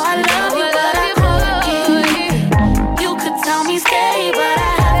 you know I love you, but I can't forgive. You could tell me stay, but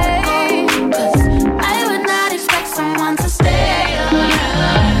I have to go. Cause I would not expect someone to stay.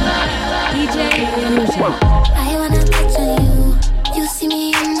 I wanna touch on you. You see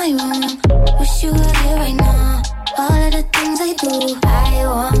me in my room. Wish you were here right now. All of the things I do. I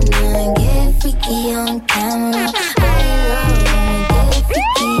wanna get freaky on camera.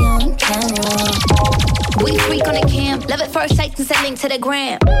 We freak on the cam. Love at first sight and send link to the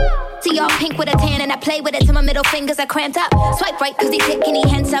gram. See y'all pink with a tan and I play with it till my middle fingers are cramped up. Swipe right cause he thick and he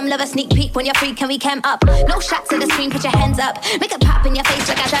handsome. Love a sneak peek when you're free, can we cam up? No shots to the screen, put your hands up. Make it pop in your face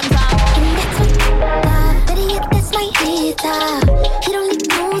like a dum-dum. Better hit this that's my hitter. He don't need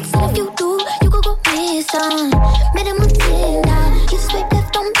notes, and if you do, you could go missing. Made him a Tinder, you swipe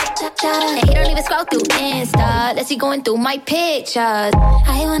left on picture. And he don't even scroll through Insta, let's see going through my pictures.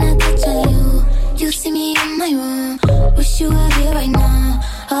 I wanna touch on you, you see me in my room. Wish you were here right now,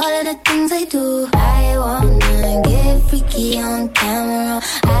 all of the things I do. I wanna get freaky on camera.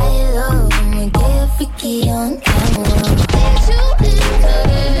 I love when we get freaky on camera. Get you into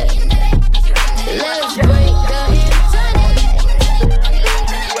it, let's break the internet.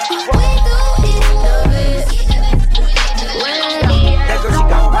 We do it, love it. That girl, she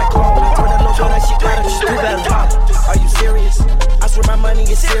got my clone. I told that little girl that she got it, she do better. Are you serious? I swear my money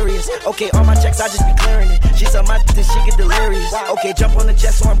is serious. Okay, all my checks, I just be clearing it. She said my then she get delirious. Okay, jump on the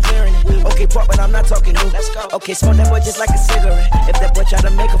jet, so I'm clearing it. Okay, pop, but I'm not talking new. Okay, smoke that boy just like a cigarette. If that boy try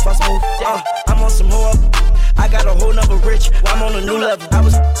to make a false move, I'm on some whore. I got a whole nother rich. I'm on a new level. I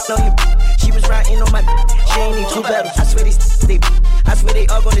was on you. She was riding on my. She ain't need two pedals. I swear I swear they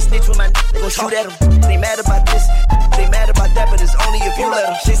all gonna snitch with my. Go shoot at them. They mad about this. They mad about that, but it's only if you let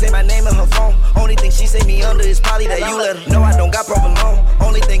them. She say my name in her phone. Only thing she say me under is probably that you let her. No, I don't got provolone.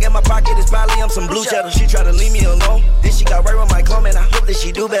 Only thing in my pocket is probably some blue cheddar. She try to leave me alone. Then she got right with my clone, and I hope that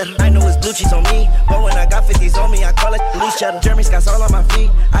she do better. I know it's blue cheese on me, but when I got 50s on me, I call it loose cheddar. Jeremy Scott's all on my feet.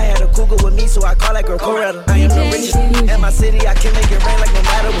 I had a cougar with me, so I call that girl Coretta. I am the richest in my city. I can make it rain like no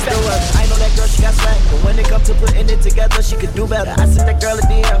matter what's the weather. I know that girl, she got swag, but when it comes to putting it together, she could do better. I sent that girl a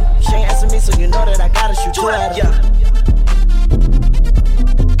DM. She ain't answer me, so you know that I gotta shoot two at her.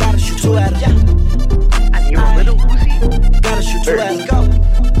 Gotta shoot two at her. I need a little Uzi. Gotta shoot two at her. Go.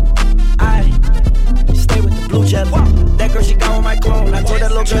 I stay with the blue cheddar. That girl, she got on my clone. I told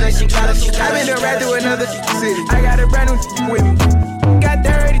that little girl that she got it. I've been to ride through another city. I got a brand new with me. Got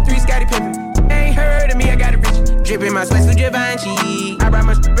 33 Scotty Pippen. Ain't heard of me, I got a rich. Drippin' my sweats with Givenchy. I brought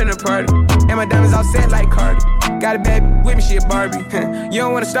my in the party. And my diamonds all set like Cardi. Got a bad with me, she a Barbie. You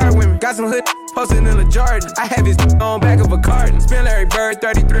don't wanna start with me. Got some hood posted in a Jordan. I have his on back of a carton. Spin Larry Bird,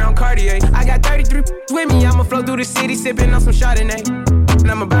 33 on Cartier. I got 33 with me. I'ma flow through the city, sippin' on some Chardonnay. And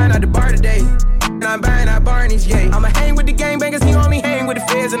I'ma buying out the bar today. And I'm buying out Barney's, yeah. I'ma hang with the gangbangers, he only hang with the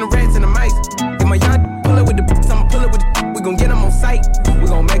feds and the rats and the mice. If my young pull up with the I'ma pull up with the we gon' get them on sight. We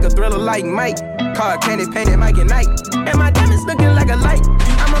gon' make a thriller like Mike. Car candy painted Mike and Nike. And my diamonds looking like a light.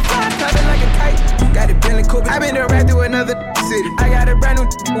 I'm a fly covered like a kite. Got it Bentley Cooper. I been to ride through another city. I got a brand new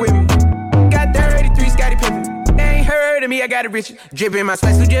with me. Got 33 Scotty Pippen. They ain't heard of me, I got a rich. Drippin' my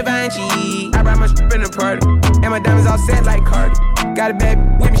sweats with Givenchy. I brought my in the party. And my diamonds all set like Cardi. Got a bad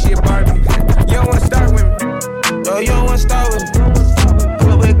with me, she a Barbie. You don't wanna start with me. No, you don't wanna start with me.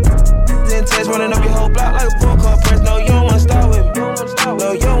 Pull up with then test running up your whole block like a bull car press. No, you don't wanna start with me.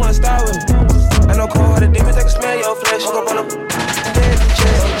 No, you don't wanna start with me. I know cold-hearted demons, I can smell your flesh. Woke up on the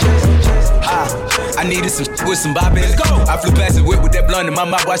I needed some with some bop in it. I flew past the whip with that blunt in my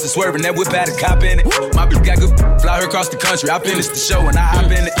mouth, watched it swerving. That whip had a cop in it. My bitch got good, fly her across the country. I finished the show and I hop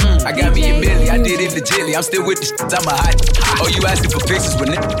in it. I got me a milli, I did it legitly. I'm still with the shit, I'm a hot. Oh, you asking for pictures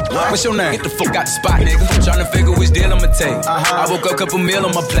with nigga? What's your name? Get the fuck out the spot, nigga. Tryna figure which deal I'ma take. I woke up, couple meal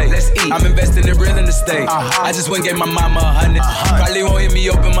on my plate. Let's eat. I'm investing in real estate. I just went and gave my mama 100. Probably won't hear me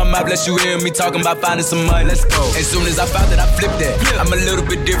open my mouth, bless you hear me talking about finding some money. Let's go. As soon as I found that, I flipped that. I'm a little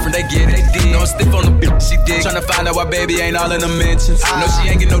bit different, they get it. They did. No, I'm stiff on the bitch, she did. Tryna find out why baby ain't all in the mentions. No, she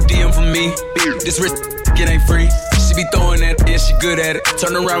ain't get no DM from me. This rich it ain't free. She be throwing that, yeah, she good at it.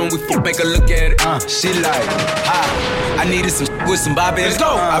 Turn around when we fuck, make her look at it. She like, I needed some with some bop in it. Let's go.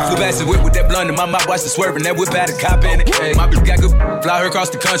 I flew past the whip with that blunt in my mouth, watched it swerving. That whip had a cop in it. Hey, my bitch got good, fly her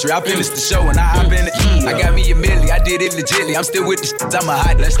across the country. I finished the show and I hop in it. I got me a milli, I did it legitly. I'm still with the shit, I'm a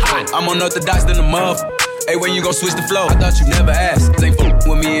hot. Let's go. I'm unorthodox than the muff. Hey, when you gon' switch the flow? I thought you never asked. Ain't f***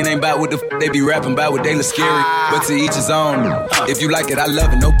 with me and ain't bout what the f*** they be rapping about what they look scary. But to each his own. If you like it, I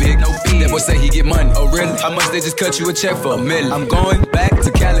love it, no big. That boy say he get money. Oh really? How much they just cut you a check for? $1 million. I'm going back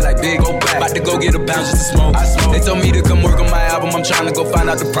to Cali like big. Go back. About to go get a pound just to smoke. They told me to come work on my album. I'm trying to go find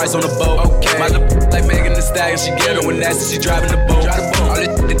out the price on the boat. Okay. My little like Megan Thee Stallion, she get her when nasty, she driving the boat. All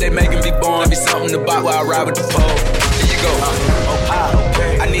this shit that they making me born. Be something to buy while I ride with the pole. Here you go.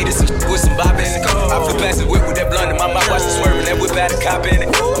 I needed some with some bop in it. I flew past the whip with that blunt in my mouth, watched it swerving. That whip had a cop in it.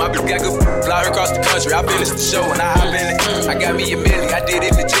 My bitch got good, fly her across the country. I finished the show and I hop in it. I got me a milli, I did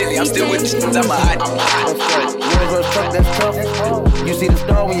it legitly. I'm still with the shit, I'm a hot. Universe truck, that's tough. You see the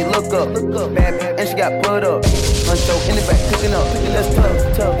star when you look up. Bad man, and she got put up. Unso in the back, cooking up. That's tough,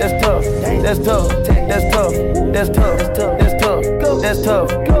 that's tough, that's tough, that's tough, that's tough, that's tough, that's tough. that's tough,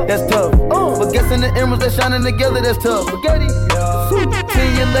 that's tough. But guessing the emeralds that shining together, that's tough. Spaghetti.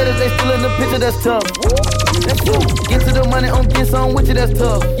 10 years later, they still in the picture, that's tough. That's tough. Get to the money on get some with you, that's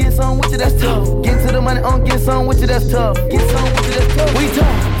tough. Get some with you, that's tough. Get to the money on get some with you, that's tough. Get some with you, that's tough. We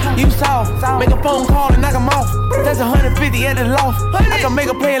tough, you soft. Make a phone call and knock 'em off. That's 150 at the loft. I can make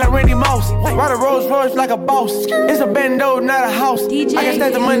a play like Randy Moss. Ride a Rolls Royce like a boss. It's a bando, not a house. I can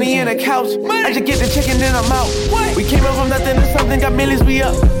stack the money in a couch. I just get the chicken, then I'm out. We came up from nothing to something, got millions, we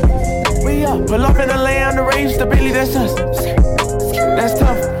up. We up. Pull up in the lane on the range, stability, that's us. That's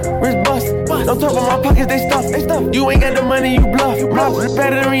tough, wrist bust. Don't talk about my pockets, they stuff. You ain't got the money, you bluff.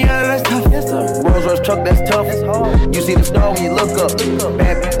 Better than Rihanna, that's tough. Yes, sir. Rolls Royce truck, that's tough. You see the star when you look up.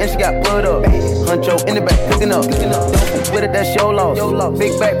 Bad bitch, and she got blood up. Huncho in the back, cooking up. With it, that's your loss.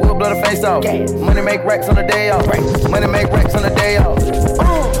 Big back, we'll blow the face off. Money make racks on the day off. Money make racks on the day off.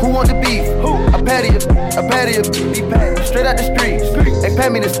 Who want the beef? A patty, beef patty. Straight out the street. Hey,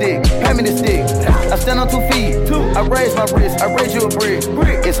 pat me the stick. I stand on 2 feet. I raise my wrist. I raise you a brick.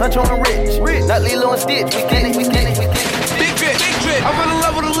 It's Huncho and Rich. Not Lilo and Stitch. We get it. Big drip. I fell in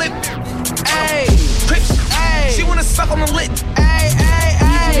love with a lip. Ayy, Crips. Ayy, she wanna suck on the lip. Ayy.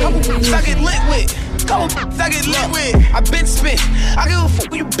 I get lit with. I get lit with. I been spit. I give a fuck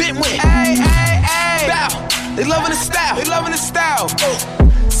who you been with. Ayy. Bow. They loving the style.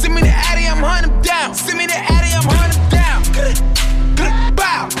 Send me the Addy, I'm hunting them down.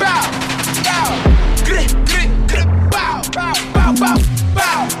 Bow.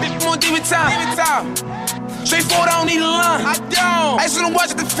 Bow. Bit more demon time. Straightforward, I don't need a line. I don't. I just wanna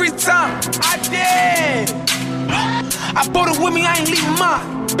watch it the free time. I did. I bought it with me, I ain't leaving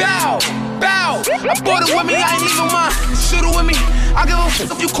mine. Bow. I bought it with me, I ain't leaving mine. Shoot it with me. I give a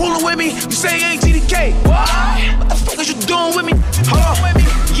fuck if you coolin' with me. You say you ain't GDK. What the fuck is you doing with me? Hold on with me.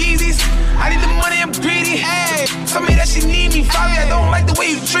 Yeezys. I need the money, I'm greedy. Hey, tell me that she need me. Fabi, I don't like the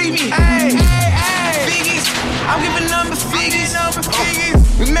way you treat me. Hey. Figgies. I'm giving number figures.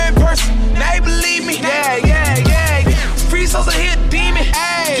 We met in person, now you believe me. Yeah. Free souls are here, demon.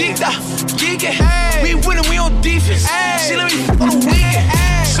 Geeked up, geeking. We winning, we on defense. She let me fuck on the weekend.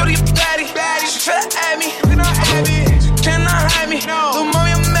 Shorty your baddie. She try to add me. You cannot hide me. Little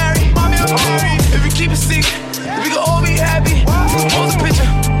mommy, I'm married. If you keep it secret, we can all be happy. Post a picture,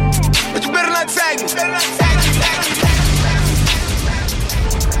 but you better not tag me.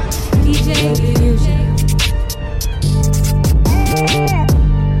 DJ Fusion.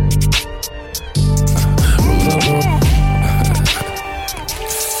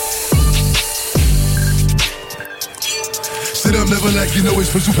 Sit up, never like you know it's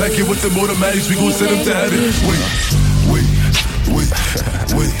special packet with them automatics. We gon' send them to heaven. Wait.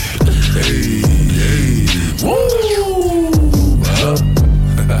 Hey. Woo!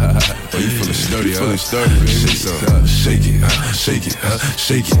 Oh, you feeling sturdy, huh? Shake it.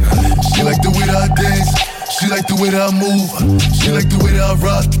 She like the way that I dance. She like the way that I move. She like the way that I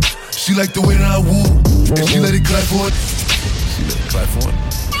rock. She like the way that I woo. And she let it clap for it.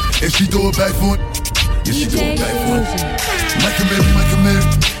 And she throw it back for it. Yeah, she throw it back for it. Micah Mary.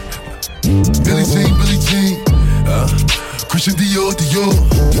 Billie Jean. Christian Dior.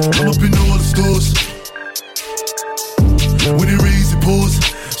 I'm up in all the stores. When it rains, it pours.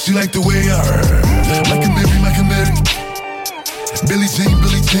 She like the way I heard. Micah Mary. Billie Jean.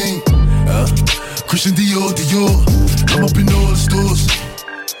 Christian Dior. I'm up in all the stores.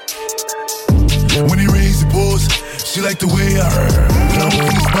 When it rains, it pours. She like the way I heard. When I'm up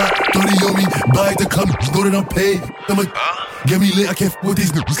in the spot, 30 on me, buy the club, know that I'm paid. I'm like, get me lit, I can't f with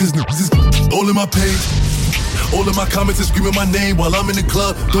these niggas, cause niggas is all in my page. All of my comments are screaming my name while I'm in the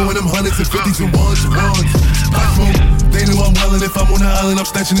club, throwing them hundreds and fifties and ones. They know I'm wildin', if I'm on the island, I'm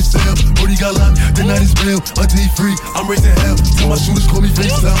snatching the cell. Brody got locked, the night is real, until he free, I'm raising hell. Till my shooters call me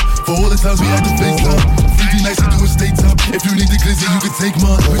FaceTime, for all the times we had to FaceTime. 50 nights to do a state time, if you need the glizzy, you can take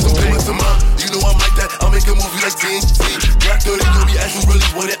mine. Please don't pay my to mine, you know I'm like that, I'll make a movie like TNT. Black 30, know me, ask who really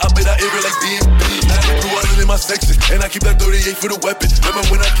want it, I bet I air it like DMP. Now I grew out in my section, and I keep that 38 for the weapon. Remember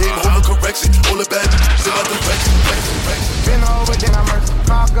when I came home for correction, all the bad bitches in my direction. Been over, then I murder.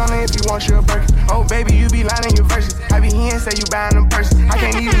 Call gunner if you want your burger. Oh, baby, you be lying in your verses. I be here and say you buying them purses. I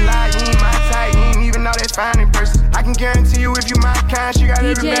can't even lie, you ain't my type. You ain't even know that fine in person. I can guarantee you if you my kind, she got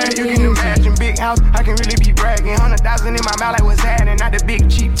every bag. You can imagine big house, I can really be bragging. 100,000 in my mouth, like what's happening? Not the big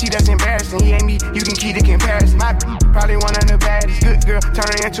cheap tea that's embarrassing. He ain't me, you can keep the comparison. My probably one of the baddest. Good girl, turn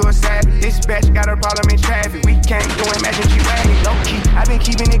her into a savage. This bitch got a problem in traffic. We can't go imagine she wagging. Low key, I been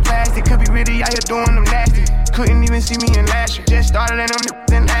keeping it classy. Could be really out here doing them nasty. Couldn't even see me in last year. Just started in them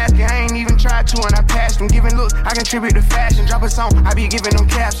and asking. I ain't even tried to and I passed them. Giving looks, I contribute to fashion. Drop a song, I be giving them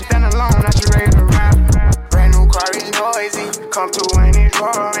caps. Stand alone, not your ready to rap. Brand new car is noisy. Come through when it's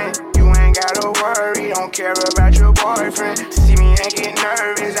roaring. You ain't gotta worry, don't care about your boyfriend. See me and get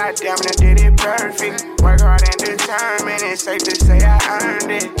nervous, I damn near did it perfect. Work hard and determined, it's safe to say I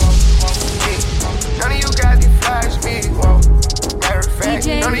earned it. None of you guys can flash me, whoa. Matter of fact,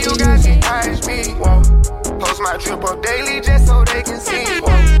 none of you guys can hide me, whoa. Post my drip up daily just so they can see,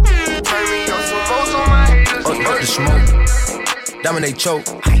 whoa. Turn me up some votes on my haters. Up the smoke, dominate choke.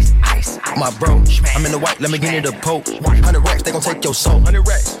 My bro, I'm in the white, let me get it a poke. 100 racks, they gon' take your soul.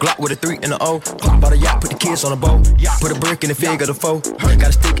 Glock with a 3 and a O. Bought a yacht, put the kids on a boat. Put a brick in the fig of the foe. Got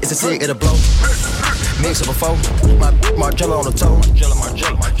a stick, it's a cig, it'll blow. Mix up a foe. My Margiela on the toe.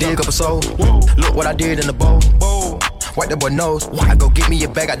 Dig up a soul. Look what I did in the bowl. Wipe that boy nose. I go get me a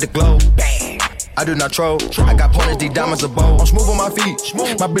bag out the glow. I do not troll. I got pointers, these diamonds a bowl. I'm smooth on my feet.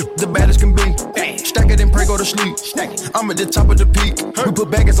 My bitch the baddest can be. Stack it and pray, go to sleep. I'm at the top of the peak. We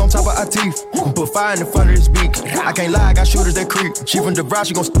put baggers on top of our teeth. We put fire in the front of his beak. I can't lie, I got shooters that creep. She from the brow,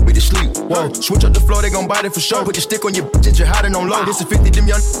 she gon' me to sleep. Whoa, switch up the floor, they gon' bite it for sure. Put your stick on your bitch, you're hiding on low. This is 50, them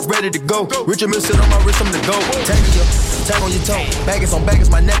young ready to go. Richard Mill sit on my wrist, I'm the go. Tag you, tag on your toe. Baggers on baggers,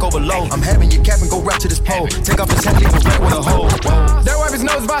 my neck overload. I'm having your cap and go right to this pole. Take off his hat, leave a rat with a hole. That wipe his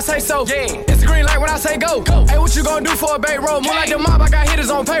nose if I say so. Yeah, it's the green light when I say go. Hey, what you gon' do for a bait roll? More like the mob, I got hitters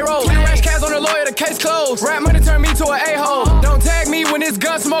on payroll. 3 rash cats on the lawyer, the case closed. Rap money turn me to an a-hole. Don't tag me when it's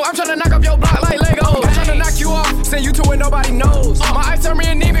gun smoke. I'm tryna knock up your block like Legos. I'm tryna knock you off, send you to where nobody knows. My ice turn me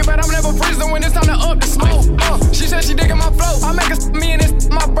anemic, but I'm never prison when it's time to up the smoke. She said she digging my flow. I make her me and this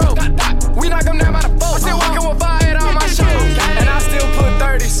my bro. We knock them down by the four. Still walking with fire head on my shoes. And I still put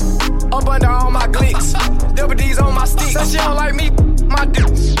 30s up under all my glicks. Double D's on my stick. So she don't like me, my dick.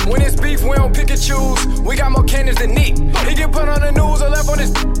 When it's beef, we don't pick and choose. We got more cannons than Nick. He get put on the news or left on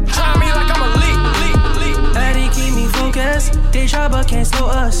his try me like I'm a leak. Daddy keep me focused. They try but can't slow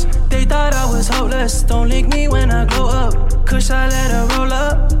us. They thought I was hopeless. Don't lick me when I glow up. Kush I let her roll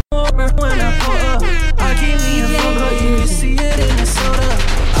up. When I pull up, I keep me in focus. You can see it in the soda.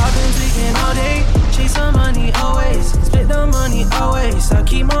 I've been tweaking all day. Chase some money always. Split the money always. I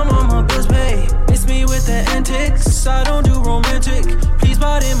keep my mama bills paid. Miss me with the antics. I don't do romantic. Please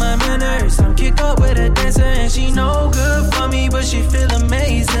pardon my manners. I'm kicked up with a dancer and she no good for me, but she feel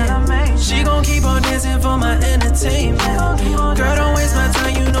amazing. She gon' keep on dancing for my entertainment. Girl, don't waste my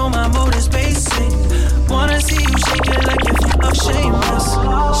time. You know my mode is basic. Wanna see you shake it like you're shameless.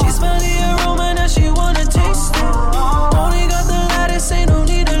 She smell the aroma, now she wanna taste it. Only got the lattice, ain't no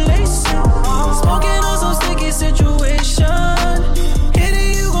need to lace it. Smoking on some sticky situation.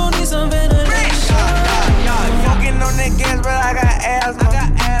 Hitting you gon' need some ventilation. Fucking on that gas, but I got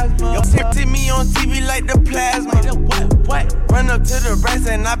asthma. Yo, tipped me on TV like the plasma. What? Run up to the rest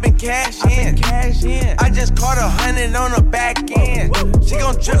and I been cash in. I just caught 100 on the back end. She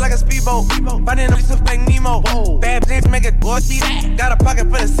gon' trip like a speedboat. Finding up some fake Nemo. Bad bitch make a boy see that. Got a pocket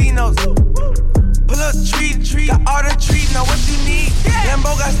full of C-notes. Pull up tree, got all the trees, now what you need?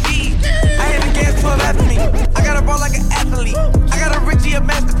 Lambo got speed. I hit the gas 12 after me. I got a ball like an athlete. I got a Richie, a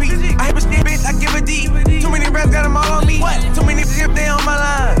masterpiece. I hit a shit, bitch, I give a D. Too many raps, got them all on me. What? Too many shit, they on my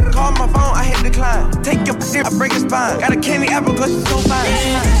line. Call my phone, I hit decline. Take your shit, I break your spine. Got a candy apple, cause she's so fine.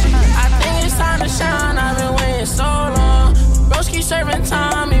 I think it's time to shine, I've been waiting so long. Broski serving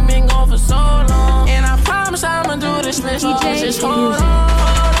time, he been gone for so long. And I promise I'ma do this, bitch, just hold on.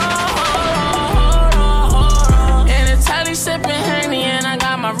 Telly sipping Henny and I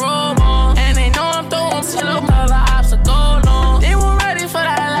got my robe on. And they know I'm throwing till the obstacle on. They were ready for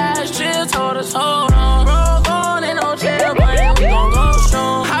that last chill, told us hold on. Roll on, ain't no jail, but we gon' go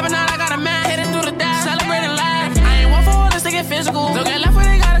strong. Hopping out, I got a man hitting through the dash, celebrating life. I ain't one for all this to get physical. Don't get left where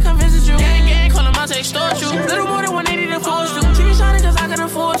they gotta come visit you. Gang, call them out to extort you. Little more than 180 to force you. She be shining cause I can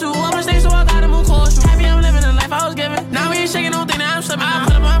afford to. I'm a stage so I gotta move close to. Happy I'm living the life I was given. Now we ain't shaking, don't think that I'm slipping. I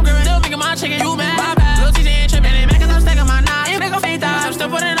pull up, I'm gripping. Still thinking my chicken, you mad. Little TJ ain't tripping. I'm still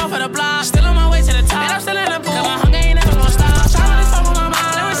putting on for the block. Still on my way to the top. And I'm still in the pool. Cause my hunger ain't never gonna stop. Trying to fuck with my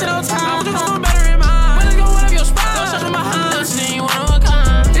mind. Never sit on time. I'm just doing better in mine. When it's going one of your spots. Don't touch with my hand. Little shit, you one of a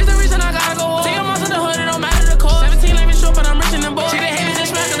kind. This the reason I gotta go up. Take them off to the hood. It don't matter the cost. 17 let me short, but I'm rich in the board. See the haters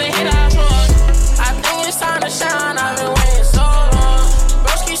just smack cause they hate our trust. I think it's time to shine. I've been waiting so long.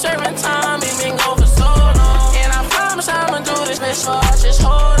 Broski serving time. He been gone for so long. And I promise I'ma do this bitch for us. Just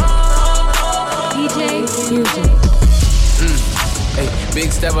hold on. DJ Fusion. Hey,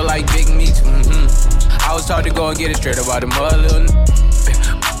 big stepper like big meat. I was taught to go and get it straight about the mud, little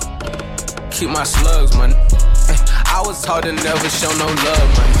keep my slugs, man. I was taught to never show no love,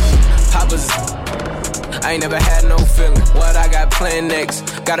 man. Papa's, I ain't never had no feeling. What I got planned next?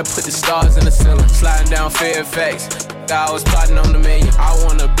 Gotta put the stars in the ceiling. Sliding down Fairfax. I was plotting on the million. I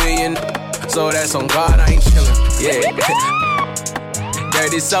want $1 billion. So that's on God, I ain't chillin'. Yeah.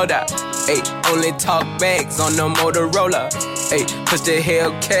 Dirty soda. Ayy, only talk bags on the Motorola. Ayy, push the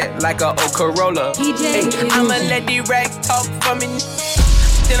Hellcat like a old Corolla. Ayy, I'ma let these racks talk for me.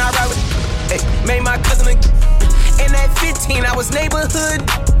 Then I ride with. Ayy, made my cousin a. And at 15, I was neighborhood.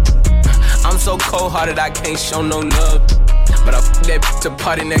 I'm so cold-hearted, I can't show no love. But I f***ed that bitch to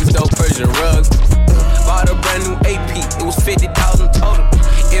party next door, Persian rugs. Bought a brand new AP, it was 50,000 total.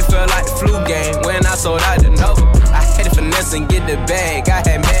 It felt like the flu game when I sold out the Nova. I had to finesse and get the bag, I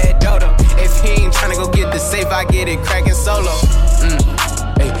had mad dodo. If he ain't tryna go get the safe, I get it crackin' solo.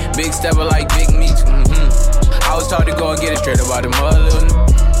 Hey, big stepper like Big Meech. I was taught to go and get it straight up out the mother.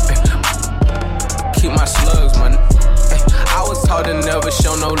 Keep my slugs, man. I was taught to never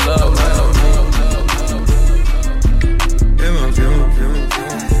show no love,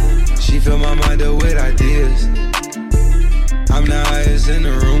 She fill my mind up with ideas. I'm the highest in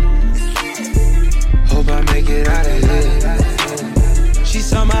the room. Hope I make it out of here. She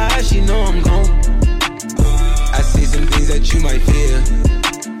saw my eyes, she know I'm gone. I see some things that you might fear.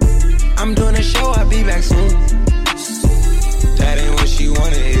 I'm doing a show, I'll be back soon. That ain't what she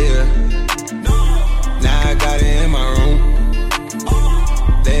wanna hear. Now I got it in my room.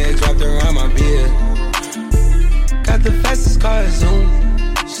 Legs wrapped around my beard. Got the fastest car Zoom.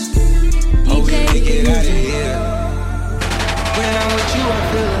 Hope we make it out of here. When I'm with you, I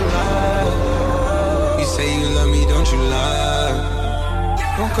feel alive. You say you love me, don't you lie?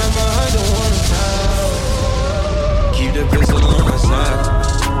 Don't cry my heart, don't wanna die. Keep the pistol on my side.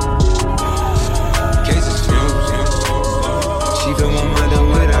 Cases fumes. She fill my mind up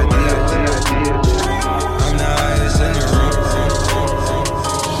with ideas. I'm the highest in the room.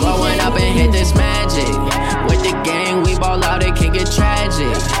 Blowing up and hit this magic. With the gang, we ball out, it can get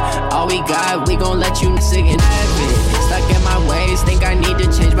tragic. All we got, we gon' let you sick and have it. Stuck in my ways, think I need to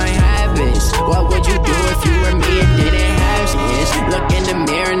change my habits. What would you do if you were me and didn't have shit? Look in the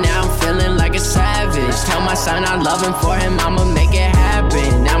mirror, now I'm feeling like a savage. Tell my son I love him, for him I'ma make it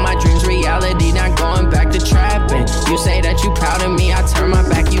happen. Now my dream's reality, not going back to trapping. You say that you proud of me, I turn my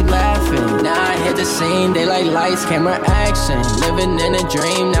back, you laughing. Now I hit the scene, they like lights, camera, action. Living in a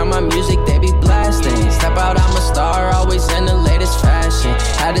dream, now my music they be blasting. Step out, I'm a star, always in the latest fashion.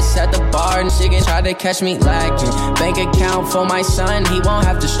 Had to set the bar and she can try to catch me lacking. Bank account for my son, he won't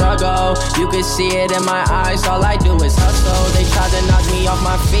have to struggle. You can see it in my eyes, all I do is hustle. They tried to knock me off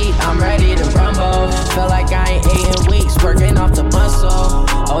my feet, I'm ready to rumble. Feel like I ain't ate in weeks, working off the muscle.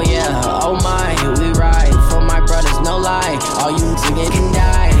 Oh yeah, oh my, we ride for my brothers, no lie. All you niggas can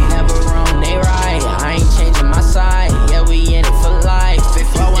die, they never wrong, they right. I ain't changing my side, yeah we in it for life.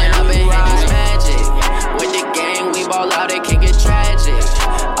 Before when up and hit this magic. With the gang, we ball out, it can get tragic.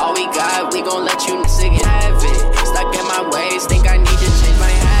 All we got, we gon' let you sick and have it. Stuck in my ways, think I need to change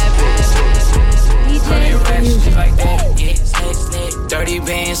my habits. Dirty racks, like that, yeah, snake. Dirty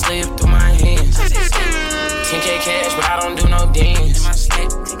bands slip through my hands. 10K cash, but I don't do no dance.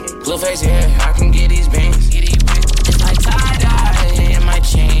 Blue face, yeah, I can get these bands. It's like tie-dye in my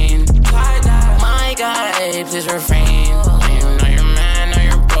chain. My guy, please refrain. When you know you're mad, know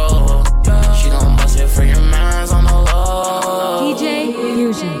you're broke. She gon' bust it for your mans on the low. DJ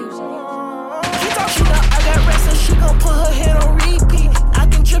Fusion. He talk shit up, I got rest, so she gon' put her head on repeat. I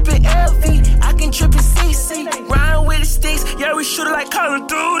can trip it LV, I can trip it CC. Riding with the sticks, yeah, we shoot it like Call of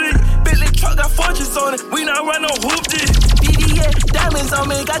Duty. Bentley truck got fortunes on it, we not run no hoopty. VVA, diamonds on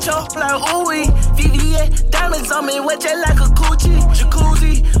me, got your like ooey. VVA, diamonds on me, wet jet like a coochie.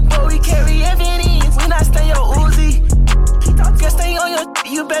 Jacuzzi, but we carry evidence, we not stay your Uzi. Guess stay on your,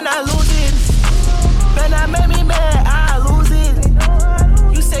 you better not lose it. Better not make me mad, I lose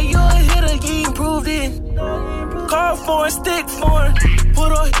it. You say you a hitter, you ain't proved it. Call for a stick for it.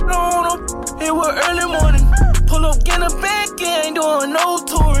 Put a hit on him, it was early morning. Pull up, get a back, ain't doing no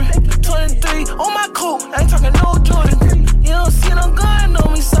touring. 23 on my coat, I ain't talking no Jordan. You don't see no gun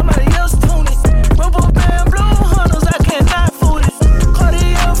on me, somebody else tune it. Rubber band, blue hunters, I cannot fool it.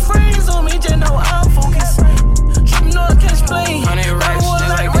 Cartier frames on me, just know I'm focused. Tripping on can't explain, 100 racks, just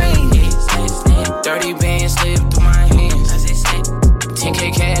like rain. Dirty bands slip through my hands.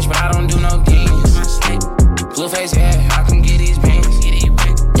 10K cash, but I don't do no games. Blue face, yeah, I can get these bands.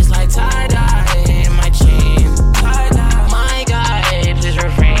 It's like tie-dye in my chain. My guy, please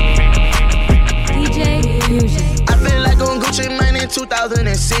refrain. DJ Fusion. I feel like on Gucci Mane in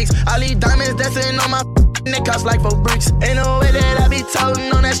 2006. All these diamonds dancing on my neck cost like 4 bricks. Ain't no way that I be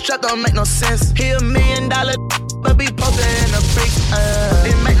toting on that strap, don't make no sense. He $1 million, but be posted in the bricks.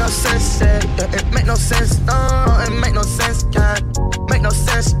 It make no sense, it make no sense, no, it make no sense, yeah. make no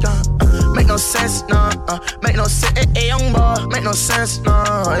sense, make no sense, make no sense, young boy, make no sense,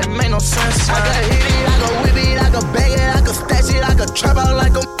 it make no sense. I can hit it, I can whip it, I can bag it, I can stash it, I can trap out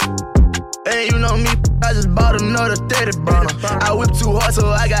like a. And you know me, I just bought another 30 burner. I whip too hard, so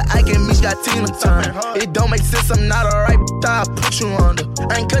I can Mitch, got Tina time. It don't make sense, I'm not alright, I'll put you under.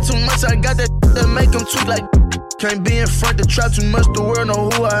 I ain't cut too much, I got that that make them tweak like. Can't be in front, the trap too much, the world know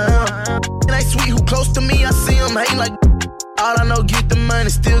who I am. It ain't sweet, who close to me, I see him hating like. All I know, get the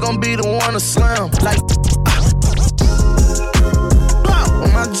money, still gon' be the one to slam. Like, on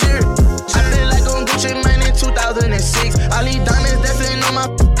my jerk. I feel like on Gucci Mane in 2006. All these diamonds definitely know my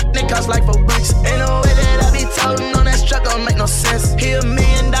they cost like 4 bricks. Ain't no way that I be toting on that strap, don't make no sense. He $1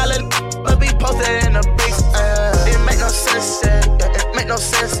 million, but be posted in the bricks. It make no sense, it make no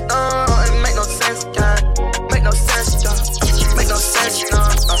sense, it make no sense, make no sense, make no sense,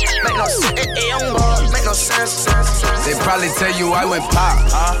 make no sense, young boy, make no sense. They probably tell you I went pop,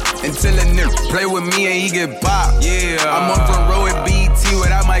 until a nigga play with me and he get pop. Yeah, I'm on front row at BET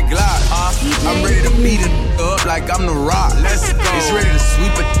without my Glock. I'm ready to beat a nigga up like I'm the Rock. Let's go. He's ready to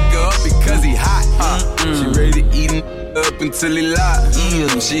sweep a nigga up because he hot. She ready to eat a up until he locked.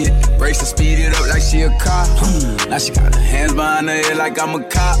 She hit the brakes and speed it up like she a cop. Now she got her hands behind her head like I'm a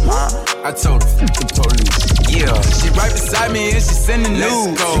cop. I told her, f*** the police. Yeah, she right beside me and she sending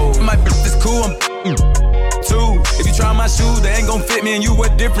news. My bitch is cool, I'm too. If you try my shoes, they ain't gon' fit me and you wear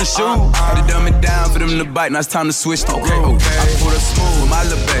different shoes. Had to dumb it down for them to bite, now it's time to switch the okay. I pulled her smooth with my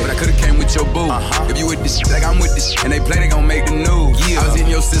little baby, but I could've came with your boo. If you with this shit like I'm with this shit, and they play, they gon' make the news. I was in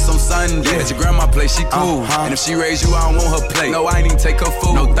your sis on Sunday, at your grandma place, she cool. And if she raise you, I don't want her plate. No, I ain't even take her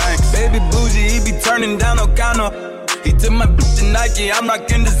food. No thanks. Baby bougie, he be turning down no counter. He took my bitch to Nike, I'm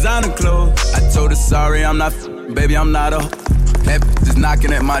rockin' designer clothes. I told her sorry, I'm not baby, I'm not a. That bitch is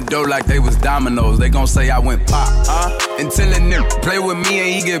knocking at my door like they was dominoes. They gon' say I went pop, until a nigga play with me and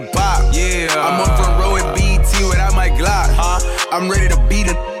he get pop. Yeah, I'm on front row at BET without my Glock. I'm ready to beat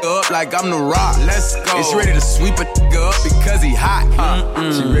a nigga up like I'm the Rock. Let's go. And she ready to sweep a nigga up because he hot.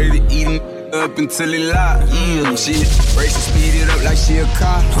 She ready to eat him up until he lock. She hit the brakes and speed it up like she a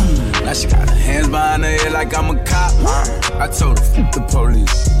cop. Now she got her hands behind her head like I'm a cop. I told her, f*** the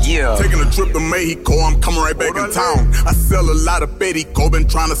police. Yeah. Taking a trip to Mexico, I'm coming right back in town. I sell a lot of Betty Go, been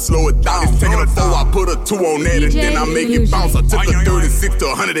trying to slow it down. It's taking a 4, I put a 2 on that, and then I make it bounce. I took a 36 to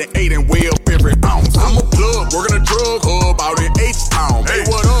 108 and weigh up every ounce. I'm a plug, working a drug hub out in H-Town. Hey,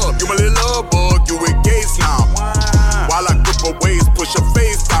 what up? You my little love bug, you engaged now. While I grip her waist, push her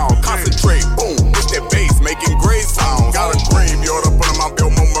face down. Concentrate, boom, hit that bass, making great sounds. Got a graveyard up under my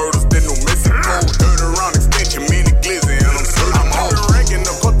belt, more murders than New Mexico. Dirt around extension, mini glizzy, and I'm certain I'm on the ranking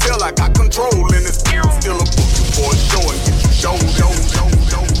the cartel. I got control in this still a book you for a show and get you show.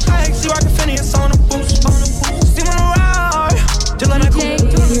 I see I can finish on the boost, see when I ride, just like that cool.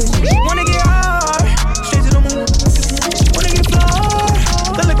 Wanna get hard, straight to the moon. Wanna get flawed,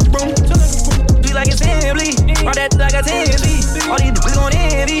 feel like a broom. Do like it's family, all that like a TV. All these niggas gon'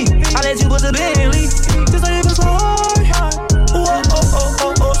 envy, I let you put the Bentley. Just like it's hard.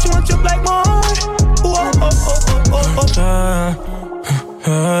 She want you like more.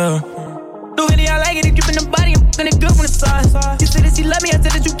 Do it, I like it, it drip in the body, I'm f***ing it good from the side. You said that she love me, I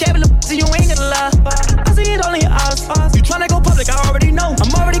said that you care, but so you ain't gonna lie. I see it all in your eyes. You tryna go public, I already know.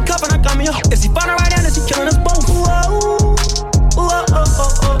 I'm already cuffing, I got me up. If she find her right now, then she killing us both.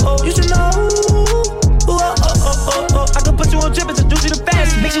 You should know. I can put you on drip, introduce you to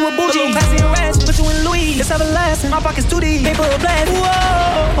fast. Mix you with bougie, classy and rash. Put you in Louis, it's everlasting. My pocket's too deep, they full of blast.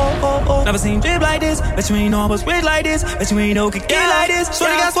 Never seen drip like this. Bet you ain't know I was rich like this. Bet you ain't know could get like this.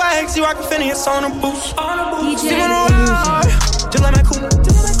 Shorty got swag, she rockin' Phineas on the boost. She wanna ride, just like my cool.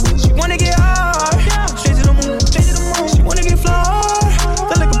 She wanna get hard, straight to the moon. She wanna get flawed,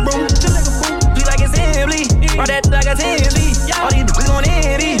 feel like a broom. Do like it's Emily, all that like a TV. All these niggas gon'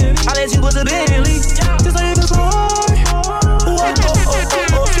 envy, I let you put the Bentley. Just like it's hard.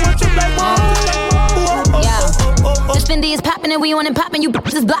 She want you like The Spendy is poppin' and we on and poppin', you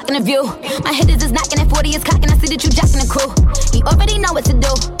just blocking the view. My hitters is knocking at 40 is cocking, I see that you jacking the crew. He already know what to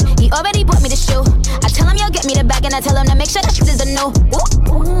do, he already bought me the shoe. I tell him you'll get me the bag and I tell him to make sure that this is a no.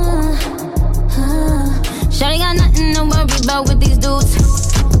 Shawty got nothing to worry about with these dudes.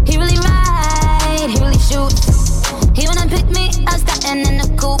 He really ride, he really shoot. He wanna pick me up, startin' in the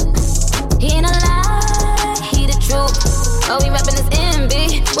coupe. He ain't a lie, he the truth. Oh, we rapping this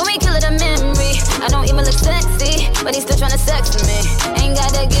envy, when we kill it a memory. I don't even look sexy, but he's still tryna sex me. Ain't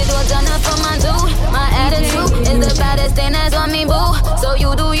gotta get all done up for my dude. My attitude is the baddest thing that's on me, boo. So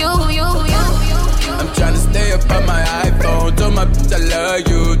you do you. I'm tryna stay up on my iPhone. Told my bitch I love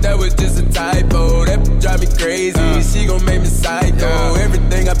you, that was just a typo. That bitch drive me crazy, she gon' make me psycho.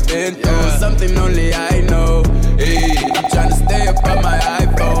 I've been through, something only I know. Hey, I'm tryna stay up on my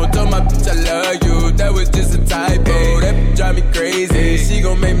iPhone. Told my bitch I love you, that was just a typo. That bitch drive me crazy, she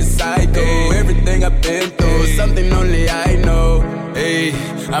gon' make me psycho. Everything I've been through, something only I know. Hey,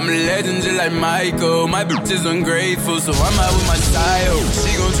 I'm a legend just like Michael. My bitch is ungrateful, so I'm out with my style.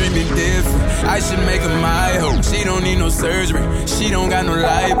 She gon' treat me different, I should make her my hoe. She don't need no surgery, she don't got no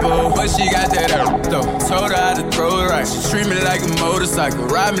lipo, but she got that air though. Told her how to throw it right. She treat me like a motorcycle,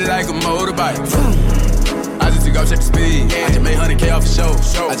 ride me like a motorbike. I just took off, check the speed. I just made 100K off a show.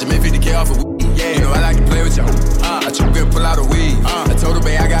 I just made 50K off a weed. You know I like to play with y'all. I choke and pull out a weed. I told her,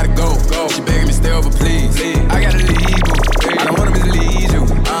 babe, I gotta go. She begging me stay over, please. I gotta leave, boo. I don't wanna mislead you.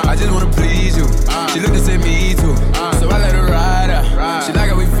 I just wanna please you. She looked and said me too. So I let her ride out. She like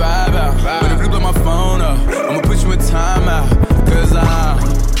how we vibe out. When the blue blow my phone up, I'ma put you in timeout. Cause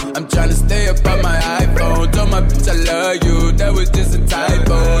I'm tryna stay up on my iPhone. Told my bitch I love you, that was just a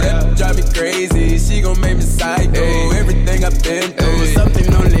typo. That drive me crazy, she gon' make me psycho. Everything I've been through,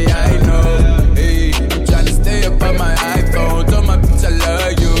 something only I know. Hey, I'm tryna stay up on my iPhone. Told my bitch I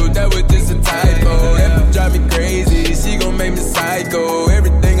love you, that was just a typo. That drive me crazy, she gon' make me psycho.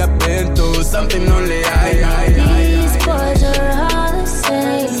 Everything I've been through, something only I know. These boys are all the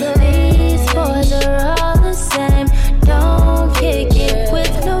same. These boys are all the same. Don't kick it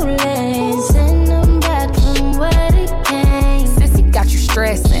with no lanes. Send them back from where they came. Sissy got you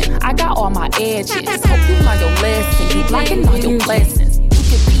stressing, I got all my edges. Hope you learn your lesson, you blocking all your blessings. You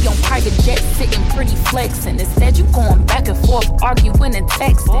could be on private jet, sitting pretty flexing. Instead you going back and forth, arguing and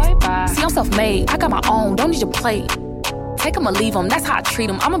texting. See, I'm self-made, I got my own, don't need your plate. Take them or leave them, that's how I treat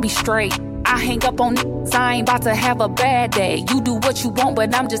them, I'ma be straight. I hang up on niggas, I ain't about to have a bad day. You do what you want,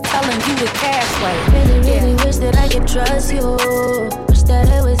 but I'm just telling you the cash way. Really wish that I could trust you. Wish that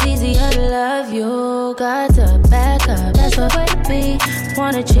it was easier to love you. Got to back up, that's what it be.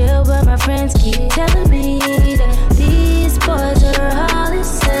 Wanna chill, but my friends keep telling me that these boys are all the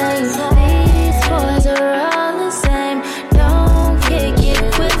same. These boys are all the same. Don't kick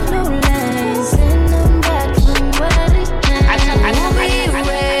it with no lanes. Send them back from where they came.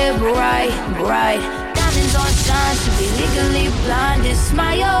 Bright diamonds on shine, should be legally blind. This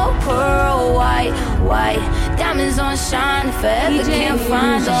smile, pearl white. Diamonds on shine, if I ever can't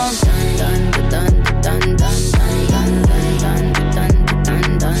find them.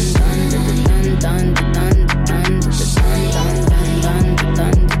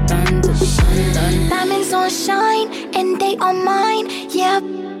 Diamonds on shine, and they on mine. Yeah,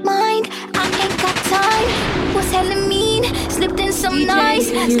 mind, I ain't got time. Was hella mean, slipped in some nice.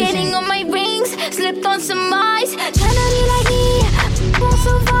 Skating on my rings, slipped on some ice. Tryna be like me, won't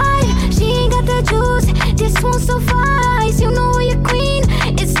survive. She ain't got the juice, this won't suffice. You know you're queen,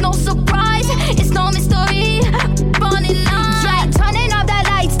 it's no surprise. It's no mystery, born in line. Yeah, turning off the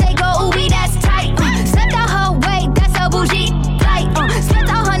lights, they go ooey, that's tight. Slipped out her way, that's a bougie flight. Spent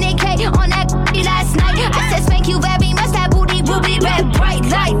 100K on that last night. I said thank you very much, that booty ruby red bright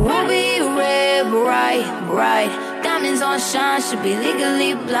light. Ruby red bright. Diamonds on shine, should be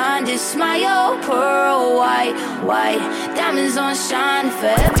legally blind. This smile, pearl white. Diamonds on shine, if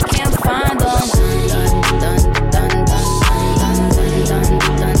I ever can't find them.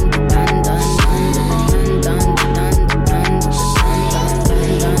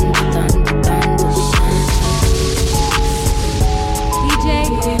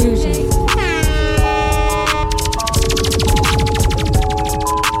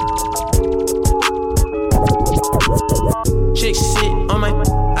 Chick sit on my,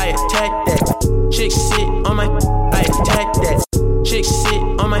 I attack that. Chick sit on my, I attack that. Chick sit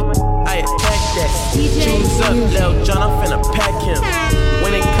on my, I attack that. Choose up, Lil John, I'm finna pack him.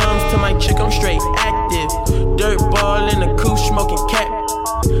 When it comes to my chick, I'm straight active. Dirt ball in the coupe, smoking cat.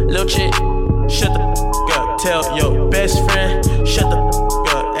 Lil chick, shut the up. Tell your best friend, shut the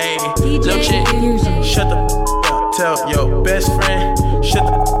up. Ayy, lil chick, shut the up. Tell your best friend, shut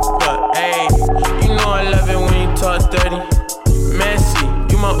the up. Ayy, you know I love it when you talk dirty. Messy,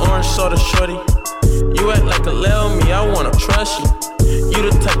 you my orange soda shorty. You act like a lil me, I wanna trust you. You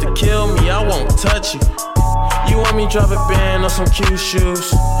the type to kill me, I won't touch you. You want me drop a band on some cute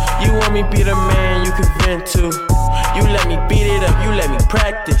shoes. You want me be the man you can vent to. You let me beat it up, you let me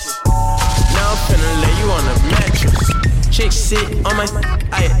practice. Now I'm finna lay you on the mattress. Chick sit on my,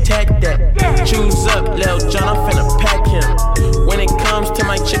 I attack that. Choose up, Lil John, I'm finna pack him. When it comes to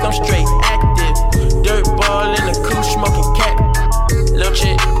my chick, I'm straight active. Dirt ball in the coupe, smoking cat. Lil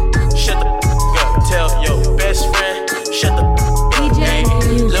chick, shut the up. Tell your best friend, shut the up. Hey,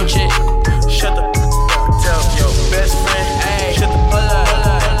 lil chick, shut the up. Tell your best friend, hey, shut the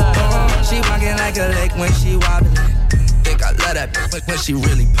up. She walking like a lake when she wobbling. Think I love that when she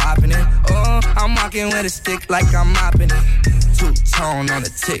really poppin' it. Oh, I'm walking with a stick like I'm mopping it. Two-tone on the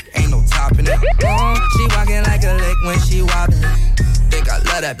tick, ain't no topping it. Oh, she walking like a lick when she wobbin' it. Think I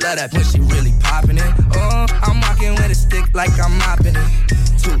love that when she really poppin' it. Oh, I'm walking with a stick like I'm mopping it.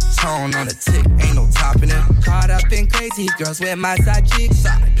 Two-tone on the tick, ain't no topping it. Caught up in crazy girls with my side chicks.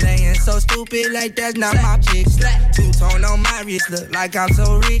 Playing so stupid like that's not my chick. Two-tone on my wrist, look like I'm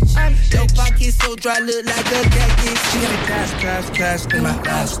so rich. Your pocket so dry, look like a cactus. She got a cash in my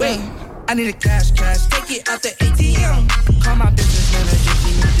ass. Wait, I need a cash, take it out the ATM. Call my business manager, she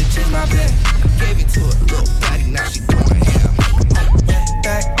need to change my bed. Gave it to a little baddie, now she going ham.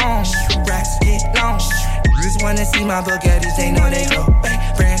 Back on, racks get long. Just wanna see my Bugattis, they know they go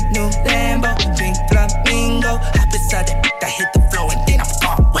back. Brand new Lambo, drink flamingo. Hop inside the I hit the floor and then I'm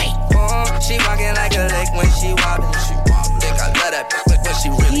gone. Wait, she walking like a lake when she wobbling. Think I love that when she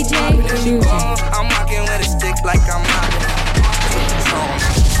really popping it. I'm walking with a stick like I'm mopping.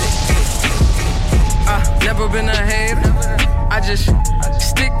 Never been a hater. I just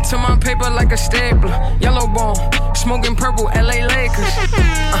stick to my paper like a stapler. Yellow bone, smoking purple, LA Lakers.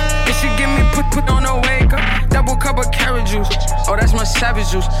 If she give me put on a wake up. Double cup of carrot juice. Oh, that's my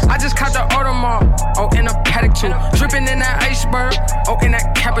savage juice. I just caught the Audemars. Oh, in a paddock too. Dripping in that iceberg. Oh, in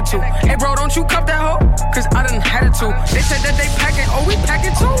that capital. Hey, bro, don't you cup that hoe? Cause I done had it too. They said that they packing. Oh, we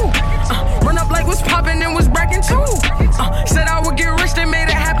packing too. Run up like what's popping and was bracking too. Said I would get rich, they made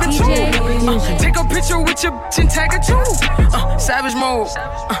it happen too. Take a picture with your bitch and tag it too. Savage mode.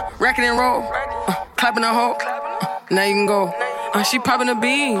 Racking and roll. Clapping a hoe. Now you can go. She popping a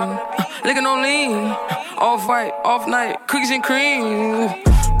bean. Licking on lean. Off white, off night. Cookies and cream.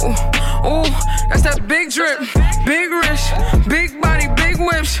 Ooh, that's that big drip. Big wrist. Big body, big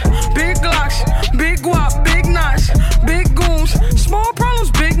whips. Big glocks. Big guap, big knots. Big goons. Small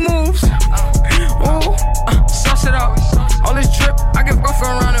problems, big moves. Ooh, sauce it up. All this drip, I can go for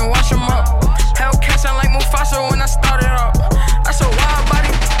a run and wash them up. Hellcat sound like Mufasa when I started up. That's a wild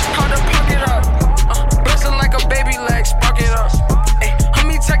body, hard to pock it up. Blessing like a baby leg, spark it up. Hey,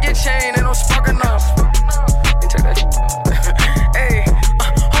 homie, tuck your chain, it don't spark enough. Take that. Hey,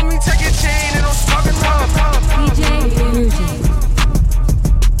 homie, tuck your chain, it don't spark enough. DJ Fusion.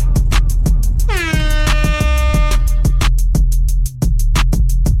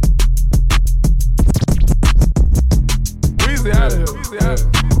 Weezy out of here.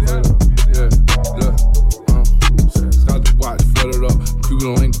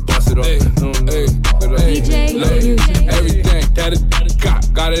 People don't bust it up. Everything that it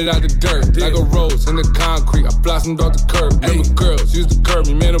got it out the dirt. Like a rose in the concrete. I blossomed off the curb. Never girls used to curb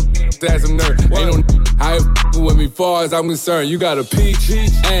me. Man, that's some nerd. Ain't no how you with me far as I'm concerned. You got a peach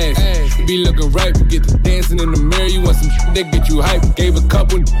ass. Be looking right. Get to dancing in the mirror. You want some that get you hype. Gave a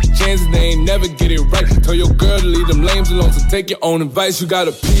couple chances. They ain't never get it right. Told your girl to leave them lames alone. So take your own advice. You got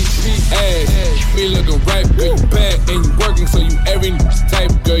a peach ass. Be looking right. Girl, you bad and you working. So you every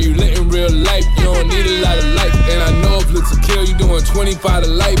type. Girl, you lit in real life. You don't need a lot of life. And I know if looks will kill, you doing 25 to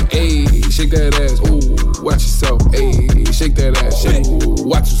life. Ayy, shake that ass. Ooh, watch yourself. Ayy, shake that ass. Ooh,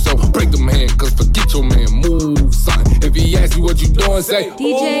 watch yourself. Break them hand, cause forget your man. Move, son. If he asks you what you doing, say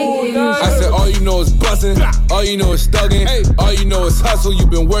DJ. I said all you know is bustin'. All you know is thuggin'. All you know is hustle. You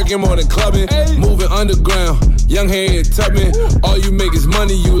been working more than clubbing. Moving underground. Young head Tubman. All you make is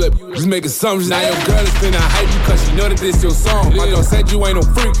money. You let just make assumptions. Now your girl is finna hype you cause she know that this your song. My dog said you ain't no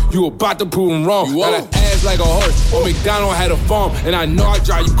freak. You about to prove him wrong. Got an ass like a horse. On McDonald had a farm. And I know I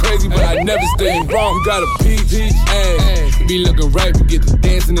drive you crazy, but I never stay wrong. You got a peach ass. Be looking right. Get to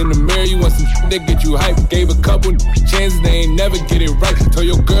dancing in the mirror. You want some that get you hype. Gave a couple chances. They ain't never get it right. Told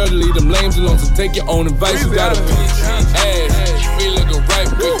your girl to leave them lames alone. So take your own advice. You got a peach ass. Be looking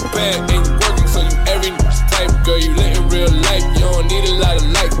right. With bad and you working. So you every type. Girl, you lit in real life. You don't need a lot of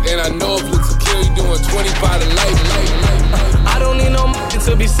light. And I know if looks will kill, you doing 25 to life. I don't need no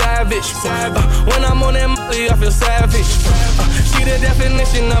to be savage. When I'm on that molly, I feel savage. She the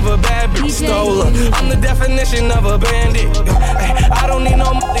definition of a bad bitch. Stole her. I'm the definition of a bandit. I don't need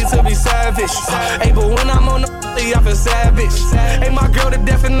no molly to be savage. Hey, but when I'm on the molly, I feel savage. Hey, my girl, the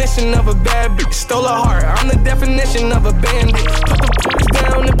definition of a bad bitch. Stole her heart. I'm the definition of a bandit. Put the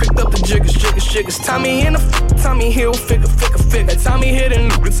down and picked up the jiggers. Tommy in the Tommy Hill, figure. Tommy hit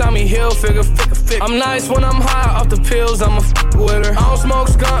and Tommy Hill, figure. I'm nice when I'm high off the pills. I'm a with her. I don't smoke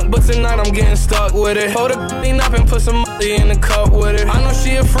skunk, but tonight I'm getting stuck with it. Hold the clean up and put some money in the cup with it. I know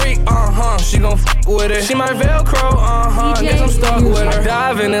she a freak, she gon' with it. She my Velcro, guess I'm stuck with her. I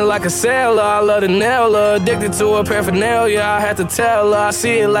dive in it like a sailor, I love to nail her. Addicted to her paraphernalia, I had to tell her. I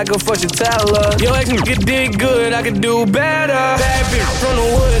see it like a fortune teller. Your ex can get good, I could do better. Bad bitch from the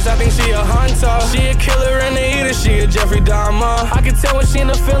woods, I think she a hunter. She a killer and a eater, she a Jeffrey Dahmer. I can tell when she in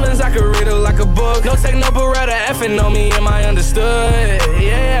the feelings, I can read her like a book. No tech, no beretta, effing on me, am I understood?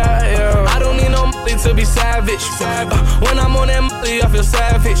 Yeah. I don't need no money to be savage. When I'm on that money, I feel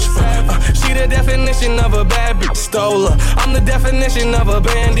savage. She the definition of a bad bitch. Stole her. I'm the definition of a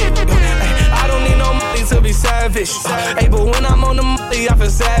bandit. I don't need no money to be savage. Hey, but when I'm on the money, I feel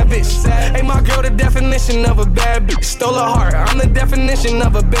savage. Hey, my girl, the definition of a bad bitch. Stole her heart. I'm the definition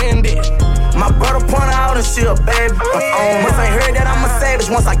of a bandit. My brother point her out and she a baby. Once I heard that I'm a savage,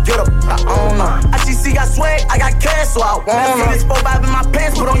 once I get up, I own her. IGC got swag, I got cash, so I want her. See this 4-5 in my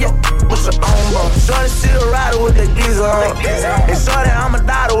pants, put on your with your own bro. Shorty, she a rider with the geezer on. And shorty, I'm a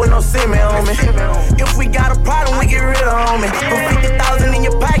daughter with no semen on me. If we got a problem, we get rid of homie. Put 50,000 in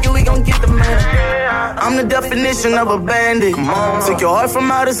your pocket, we gon' get the money. I'm the definition of a bandit. Took your heart from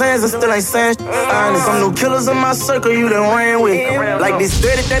out his hands and still ain't saying honest. Some new killers in my circle you done ran with. Like this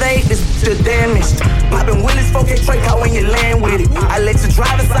 30-38, this the damaged. Poppin' Willis, 4K Trey car when you land with it. I let you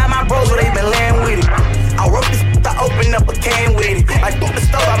drive inside my bros where they been land with it. I wrote this, I open up a can with it. I do the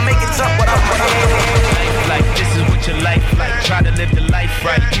stove, I make it jump without my hand. Like this is what your life like. Try to live the life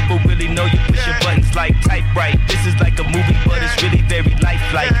right. People really know you push your buttons like type right. This is like a movie, but it's really very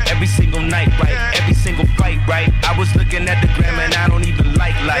lifelike. Every single night, right? Every single fight, right? I was looking at the gram and I don't even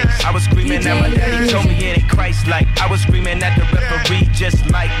like lights. I was screaming at my daddy, told me it ain't Christ-like. I was screaming at the referee, just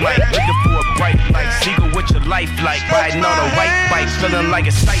like Mike. Looking for a bright light. Seagull, what your life like? Riding on a white bike, feeling like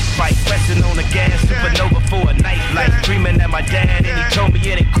a sight fight. Pressing on the gas, supernova for a night light. Screaming at my dad and he told me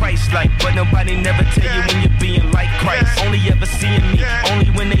it ain't Christ-like. But nobody never tell you when you're being like Christ. Only ever seeing me, only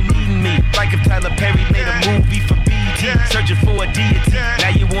when they need me. Like if Tyler Perry made a movie for BT, searching for a deity. Now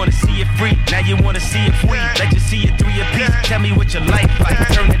you wanna see it free, now you wanna see it free. Let you see it 3 apiece. Tell me what your life like.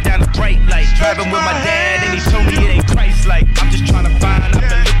 Turn it down the bright light. Driving with my dad and he told me it ain't Christ-like. I'm just trying to find, I've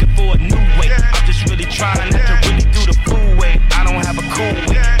been looking for a new way. I'm just really trying not to really do the fool way. I don't have a cool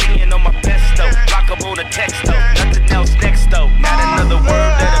way. Being on my best though, lock up on a text though. Nothing else next though. Not another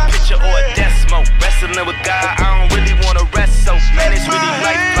word, not a picture or a decimal. Wrestling with God, I don't really wanna rest so. Man, it's really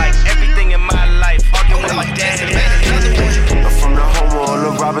life like everything in my life. Arguing with my dad and I'm from the home of all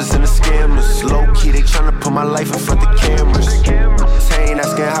the robbers and the scammers. Low key, they tryna put my life in front of cameras. They ain't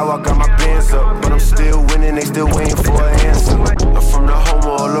asking how I got my bands up, but I'm still winning, they still waiting for an answer. I'm from the home of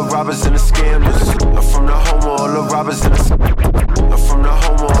all the robbers and the scammers. I'm from the home of all the robbers and the I'm from the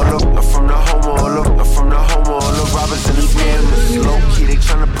home of all the I'm from the home of all the I'm from the home of all the robbers and the scammers. Low key, they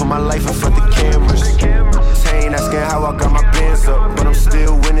tryna put my life in front of cameras. They ain't asking how I got my bands up, but I'm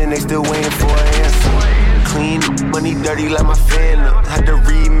still winning, they still waiting for an answer. Clean, money dirty like my fan up. Had to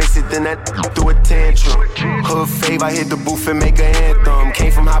remix it, then I threw a tantrum. Hood fave, I hit the booth and make an anthem.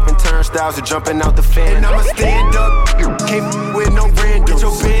 Came from hopping turnstiles to jumping out the fan. And I'ma stand up, can't with no random. Get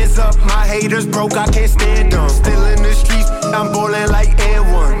your bands up, my haters broke, I can't stand them. Still in the streets, I'm ballin' like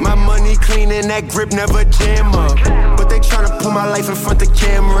N1. My money clean and that grip never jam up. But they tryna put my life in front of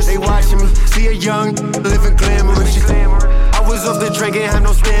cameras. They watching me, see a young, living glamorous. I was off the drink, ain't had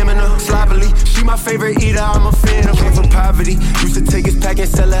no stamina. Sloppily, she my favorite eater, I'm a fan of. Came from poverty, used to take his pack and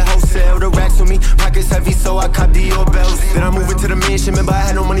sell it wholesale. The racks on me, pockets heavy, so I cop Dior bells. Then I moved into the mansion, remember I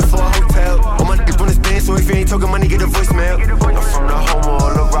had no money for a hotel. All my dip on this band, so if you ain't talking money, get a voicemail. I'm from the home of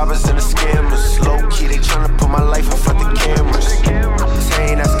all the robbers and the scammers. Low key, they tryna put my life in front of cameras.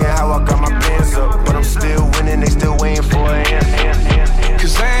 They ain't asking how I got my bands up, but I'm still winning, they still waiting for an answer.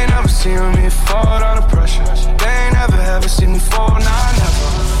 Cause they ain't never seen me fall under pressure. They ain't never ever seen me fall, nah,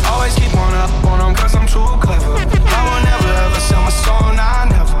 never. Always keep one up on them cause I'm too clever. I will never ever sell my soul, nah,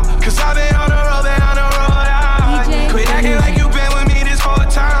 never. Cause I've been on the road, I quit acting like you been with me this whole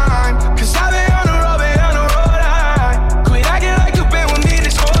time. Cause I've been on the road, I quit acting like you been with me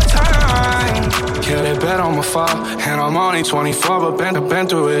this whole time. Yeah, they bet on my fall, and I'm only 24, but been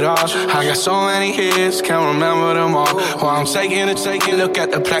through it all. I got so many hits, can't remember them all. While I'm taking a look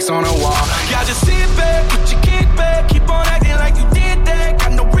at the plaques on the wall. Y'all just sit back, put your kick back, keep on acting like you did that.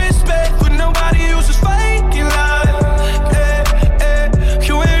 Got no respect for nobody who's just faking love.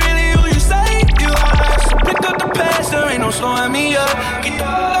 You ain't really who you say you are. So pick up the past, there ain't no slowing me up. Get the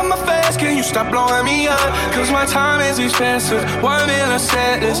out of my face, can you stop blowing me up? Cause my time is expensive, 1 million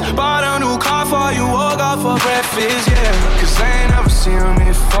set list. Bought a new car for you, woke up for breakfast, yeah. Cause they ain't never seen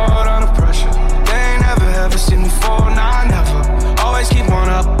me fall under pressure. They ain't never ever seen me fall, nah, never. Always keep one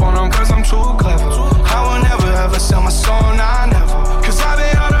up on them cause I'm too clever. I will never ever sell my soul, nah, never. Cause I've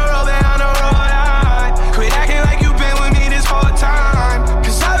been on the road, I quit acting like you been with me this whole time.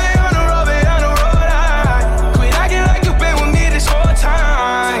 Cause I've been on the road, I quit acting like you been with me this whole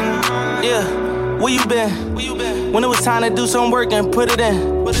time. Yeah, where you been? When it was time trying to do some work and put it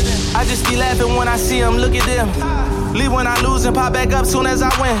in. I just be laughing when I see them, look at them. Leave when I lose and pop back up soon as I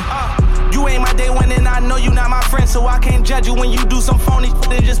win. You ain't my day one and I know you not my friend, so I can't judge you when you do some phony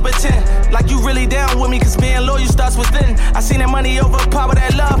shit and just pretend like you really down with me, cause being loyal starts within. I seen that money overpower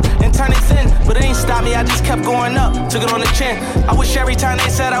that love and turn it thin, but it ain't stop me, I just kept going up, took it on the chin. I wish every time they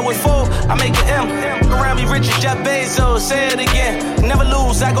said I was full, I make an M. Around me rich as Jeff Bezos, say it again. Never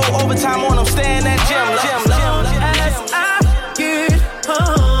lose, I go overtime on them, stay in that gym. As I get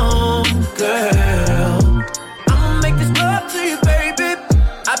home, girl, I'ma make this love to you, baby.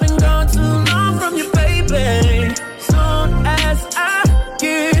 I've been gone too long from you, baby. Soon as I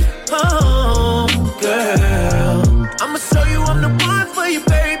get home, girl, I'ma show you I'm the one for you,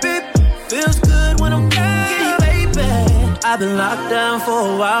 baby. Feels good when I'm back, baby. I've been locked down for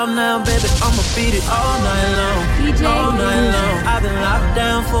a while now, baby. I'ma beat it all night long, all night long. I've been locked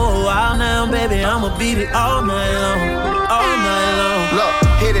down for a while now, baby. I'ma beat it all night long, all night long. Look,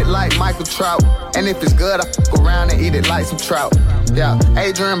 hit it like Michael Trout, and if it's good, I fuck around and eat it like some trout. Yeah,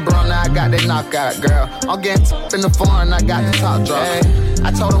 Adrian Brown, now I got that knockout, girl. I'm getting in the foreign, I got the top drop. Hey,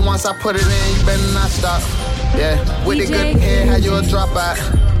 I told her once I put it in, you better not stop. Yeah, with the good head, how you a drop out?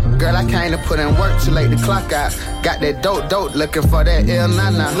 Girl, I came to put in work too late to clock out. Got that dope, looking for that ill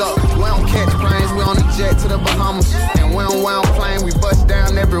nana. Look, we don't catch planes, we on a jet to the Bahamas. And we don't plane, we bust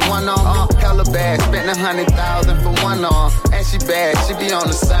down every one on. Hella bad, spent 100,000 for one on. And she bad, she be on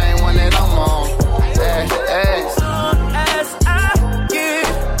the same one that I'm on. Hey, hey. As I get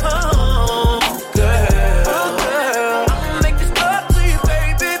home, girl, I'ma make this love to you,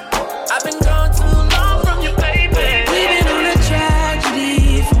 baby. I've been gone too long from you, baby. We've been on a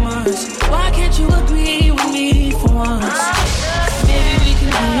tragedy for months. Why can't you agree with me for once? Maybe we can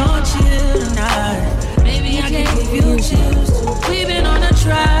be on chill tonight. Maybe I can give you chills. We've been on a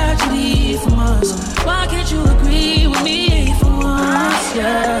tragedy for months. Why can't you agree with me for once?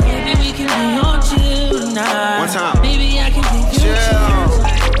 Yeah, maybe we can be on chill tonight. One time. Maybe I can give you chills.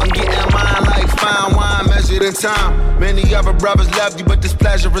 I'm getting mine like fine wine, measured in time. Many other brothers love you, but this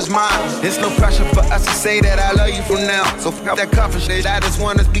pleasure is mine. There's no pressure for us to say that I love you from now. So f*** that comfort shit, I just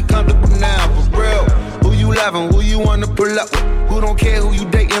want us to be comfortable now. For real, who you loving, who you wanna pull up with? Who don't care who you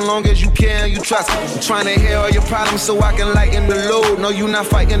dating, long as you care and you trust me. I'm trying to hear all your problems so I can lighten the load. No, you not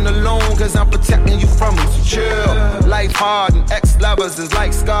fighting alone, cause I'm protecting you from them. So chill, life hard and ex-lovers is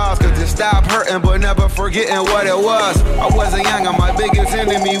like scars. Cause it stopped hurting but never forgetting what it was. I wasn't young and my biggest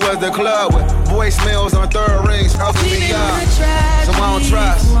enemy was the club. With voicemails on third rings, helping me up. So I don't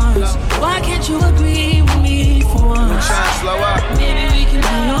trust. Why can't you agree with me for once? I'm trying to slow up. Maybe we can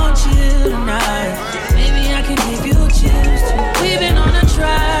be on chill tonight. Maybe I can give you chills too. We've been on a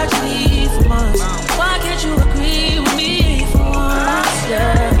tragedy for months. Why can't you agree with me for once?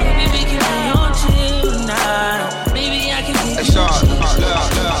 Yeah, maybe we can be on chill tonight. Maybe I can give you chills.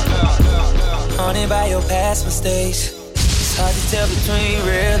 Haunted by your past mistakes. It's hard to tell between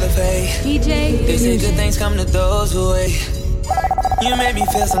real or fake. DJ They say good things come to those who wait. You made me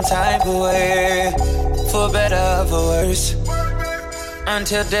feel some type of way, for better or for worse.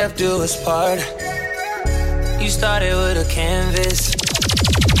 Until death do us part. You started with a canvas,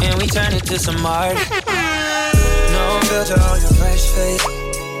 and we turned it to some art. No filter on your fresh face.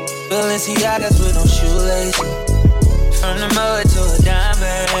 Balenciagas with no shoelace. From the mud to a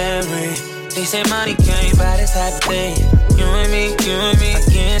diamond ring. They say money can't buy this type of thing. You and me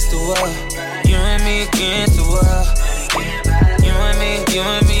against the world. You and me against the world. You and me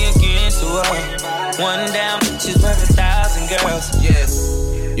against the world. One down bitch is worth 1,000 girls.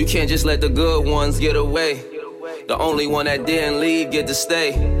 Yeah, you can't just let the good ones get away. The only one that didn't leave get to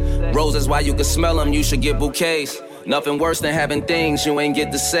stay. Roses, while you can smell them, you should get bouquets. Nothing worse than having things you ain't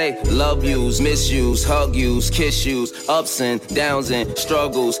get to say. Love yous, misuse, hug yous, kiss yous. Ups and downs and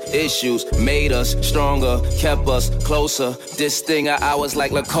struggles, issues. Made us stronger, kept us closer. This thing of ours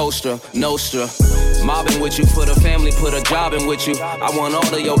like La Costa Nostra. Mobbing with you for the family, put a job in with you. I want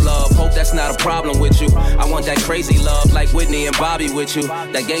all of your love, hope that's not a problem with you. I want that crazy love like Whitney and Bobby with you.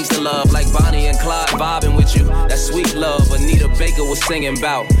 That gangster love like Bonnie and Clyde vibing with you. That sweet love Anita Baker was singing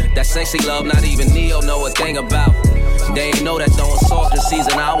about. That sexy love not even Neo know a thing about. They ain't know that throwing salt just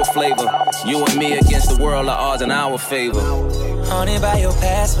season our flavor. You and me against the world, the odds in our favor. Haunted by your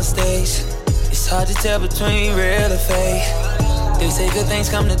past mistakes. It's hard to tell between real or fake. They say good things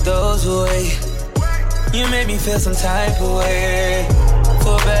come to those who wait. You made me feel some type of way,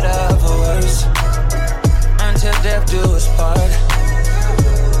 for better or for worse. Until death do us part.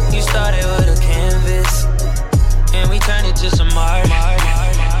 You started with a canvas, and we turned it to some art.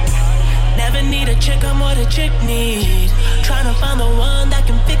 Never need a chick, I'm what a chick need. Tryna find the one that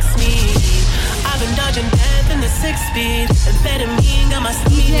can fix me. I've been done dodging death in the 6-speed. Amphetamine got my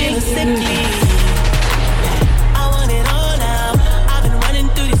sleep feeling sickly. I want it all now. I've been running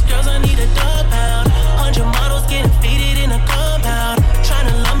through these girls, I need a dog pound. 100 models getting faded in a compound. Trying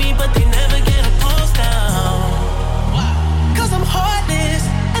to love me, but they never get a pulse down. Cause I'm heartless,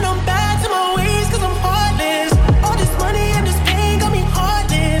 and I'm bad to my ways, cause I'm heartless. All this money and this pain got me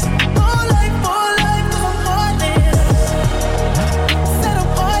heartless. More life, cause I'm heartless. Said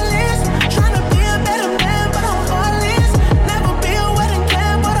I'm heartless, trying to be a better man, but I'm heartless. Never be a wedding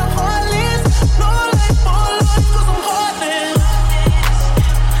plan, but I'm heartless. More life, cause I'm heartless.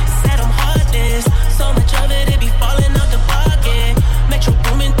 Said I'm heartless, so much of it be falling out the pocket. Metro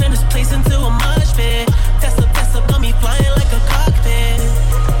booming, turn this place into a mosh pit. Tesla got me flying like a cockpit.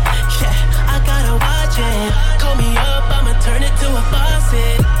 Yeah, I gotta watch it. Call me up, I'ma turn it to a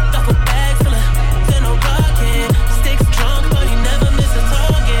faucet. Duffel bag full of then a rocket. Sticks drunk, but he never miss a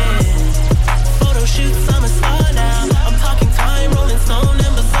target. Photo shoots, I'm a star now. I'm talking time, rolling stone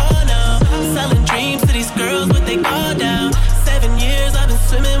and bazaar now. Selling dreams to these girls with they guard down. 7 years I've been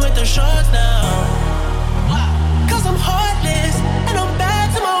swimming with the sharks now. Cause I'm heartless, and I'm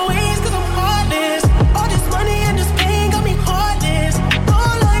bad to my ways, cause I'm heartless. All this money and this pain got me heartless.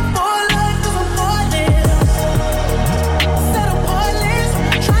 More life, cause I'm heartless. Said I'm heartless,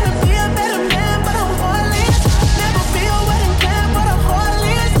 trying to be a better man, but I'm heartless. Never be a wedding plan, but I'm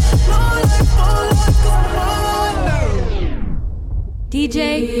heartless. More life, cause I'm heartless. DJ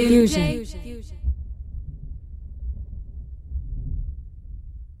Fusion.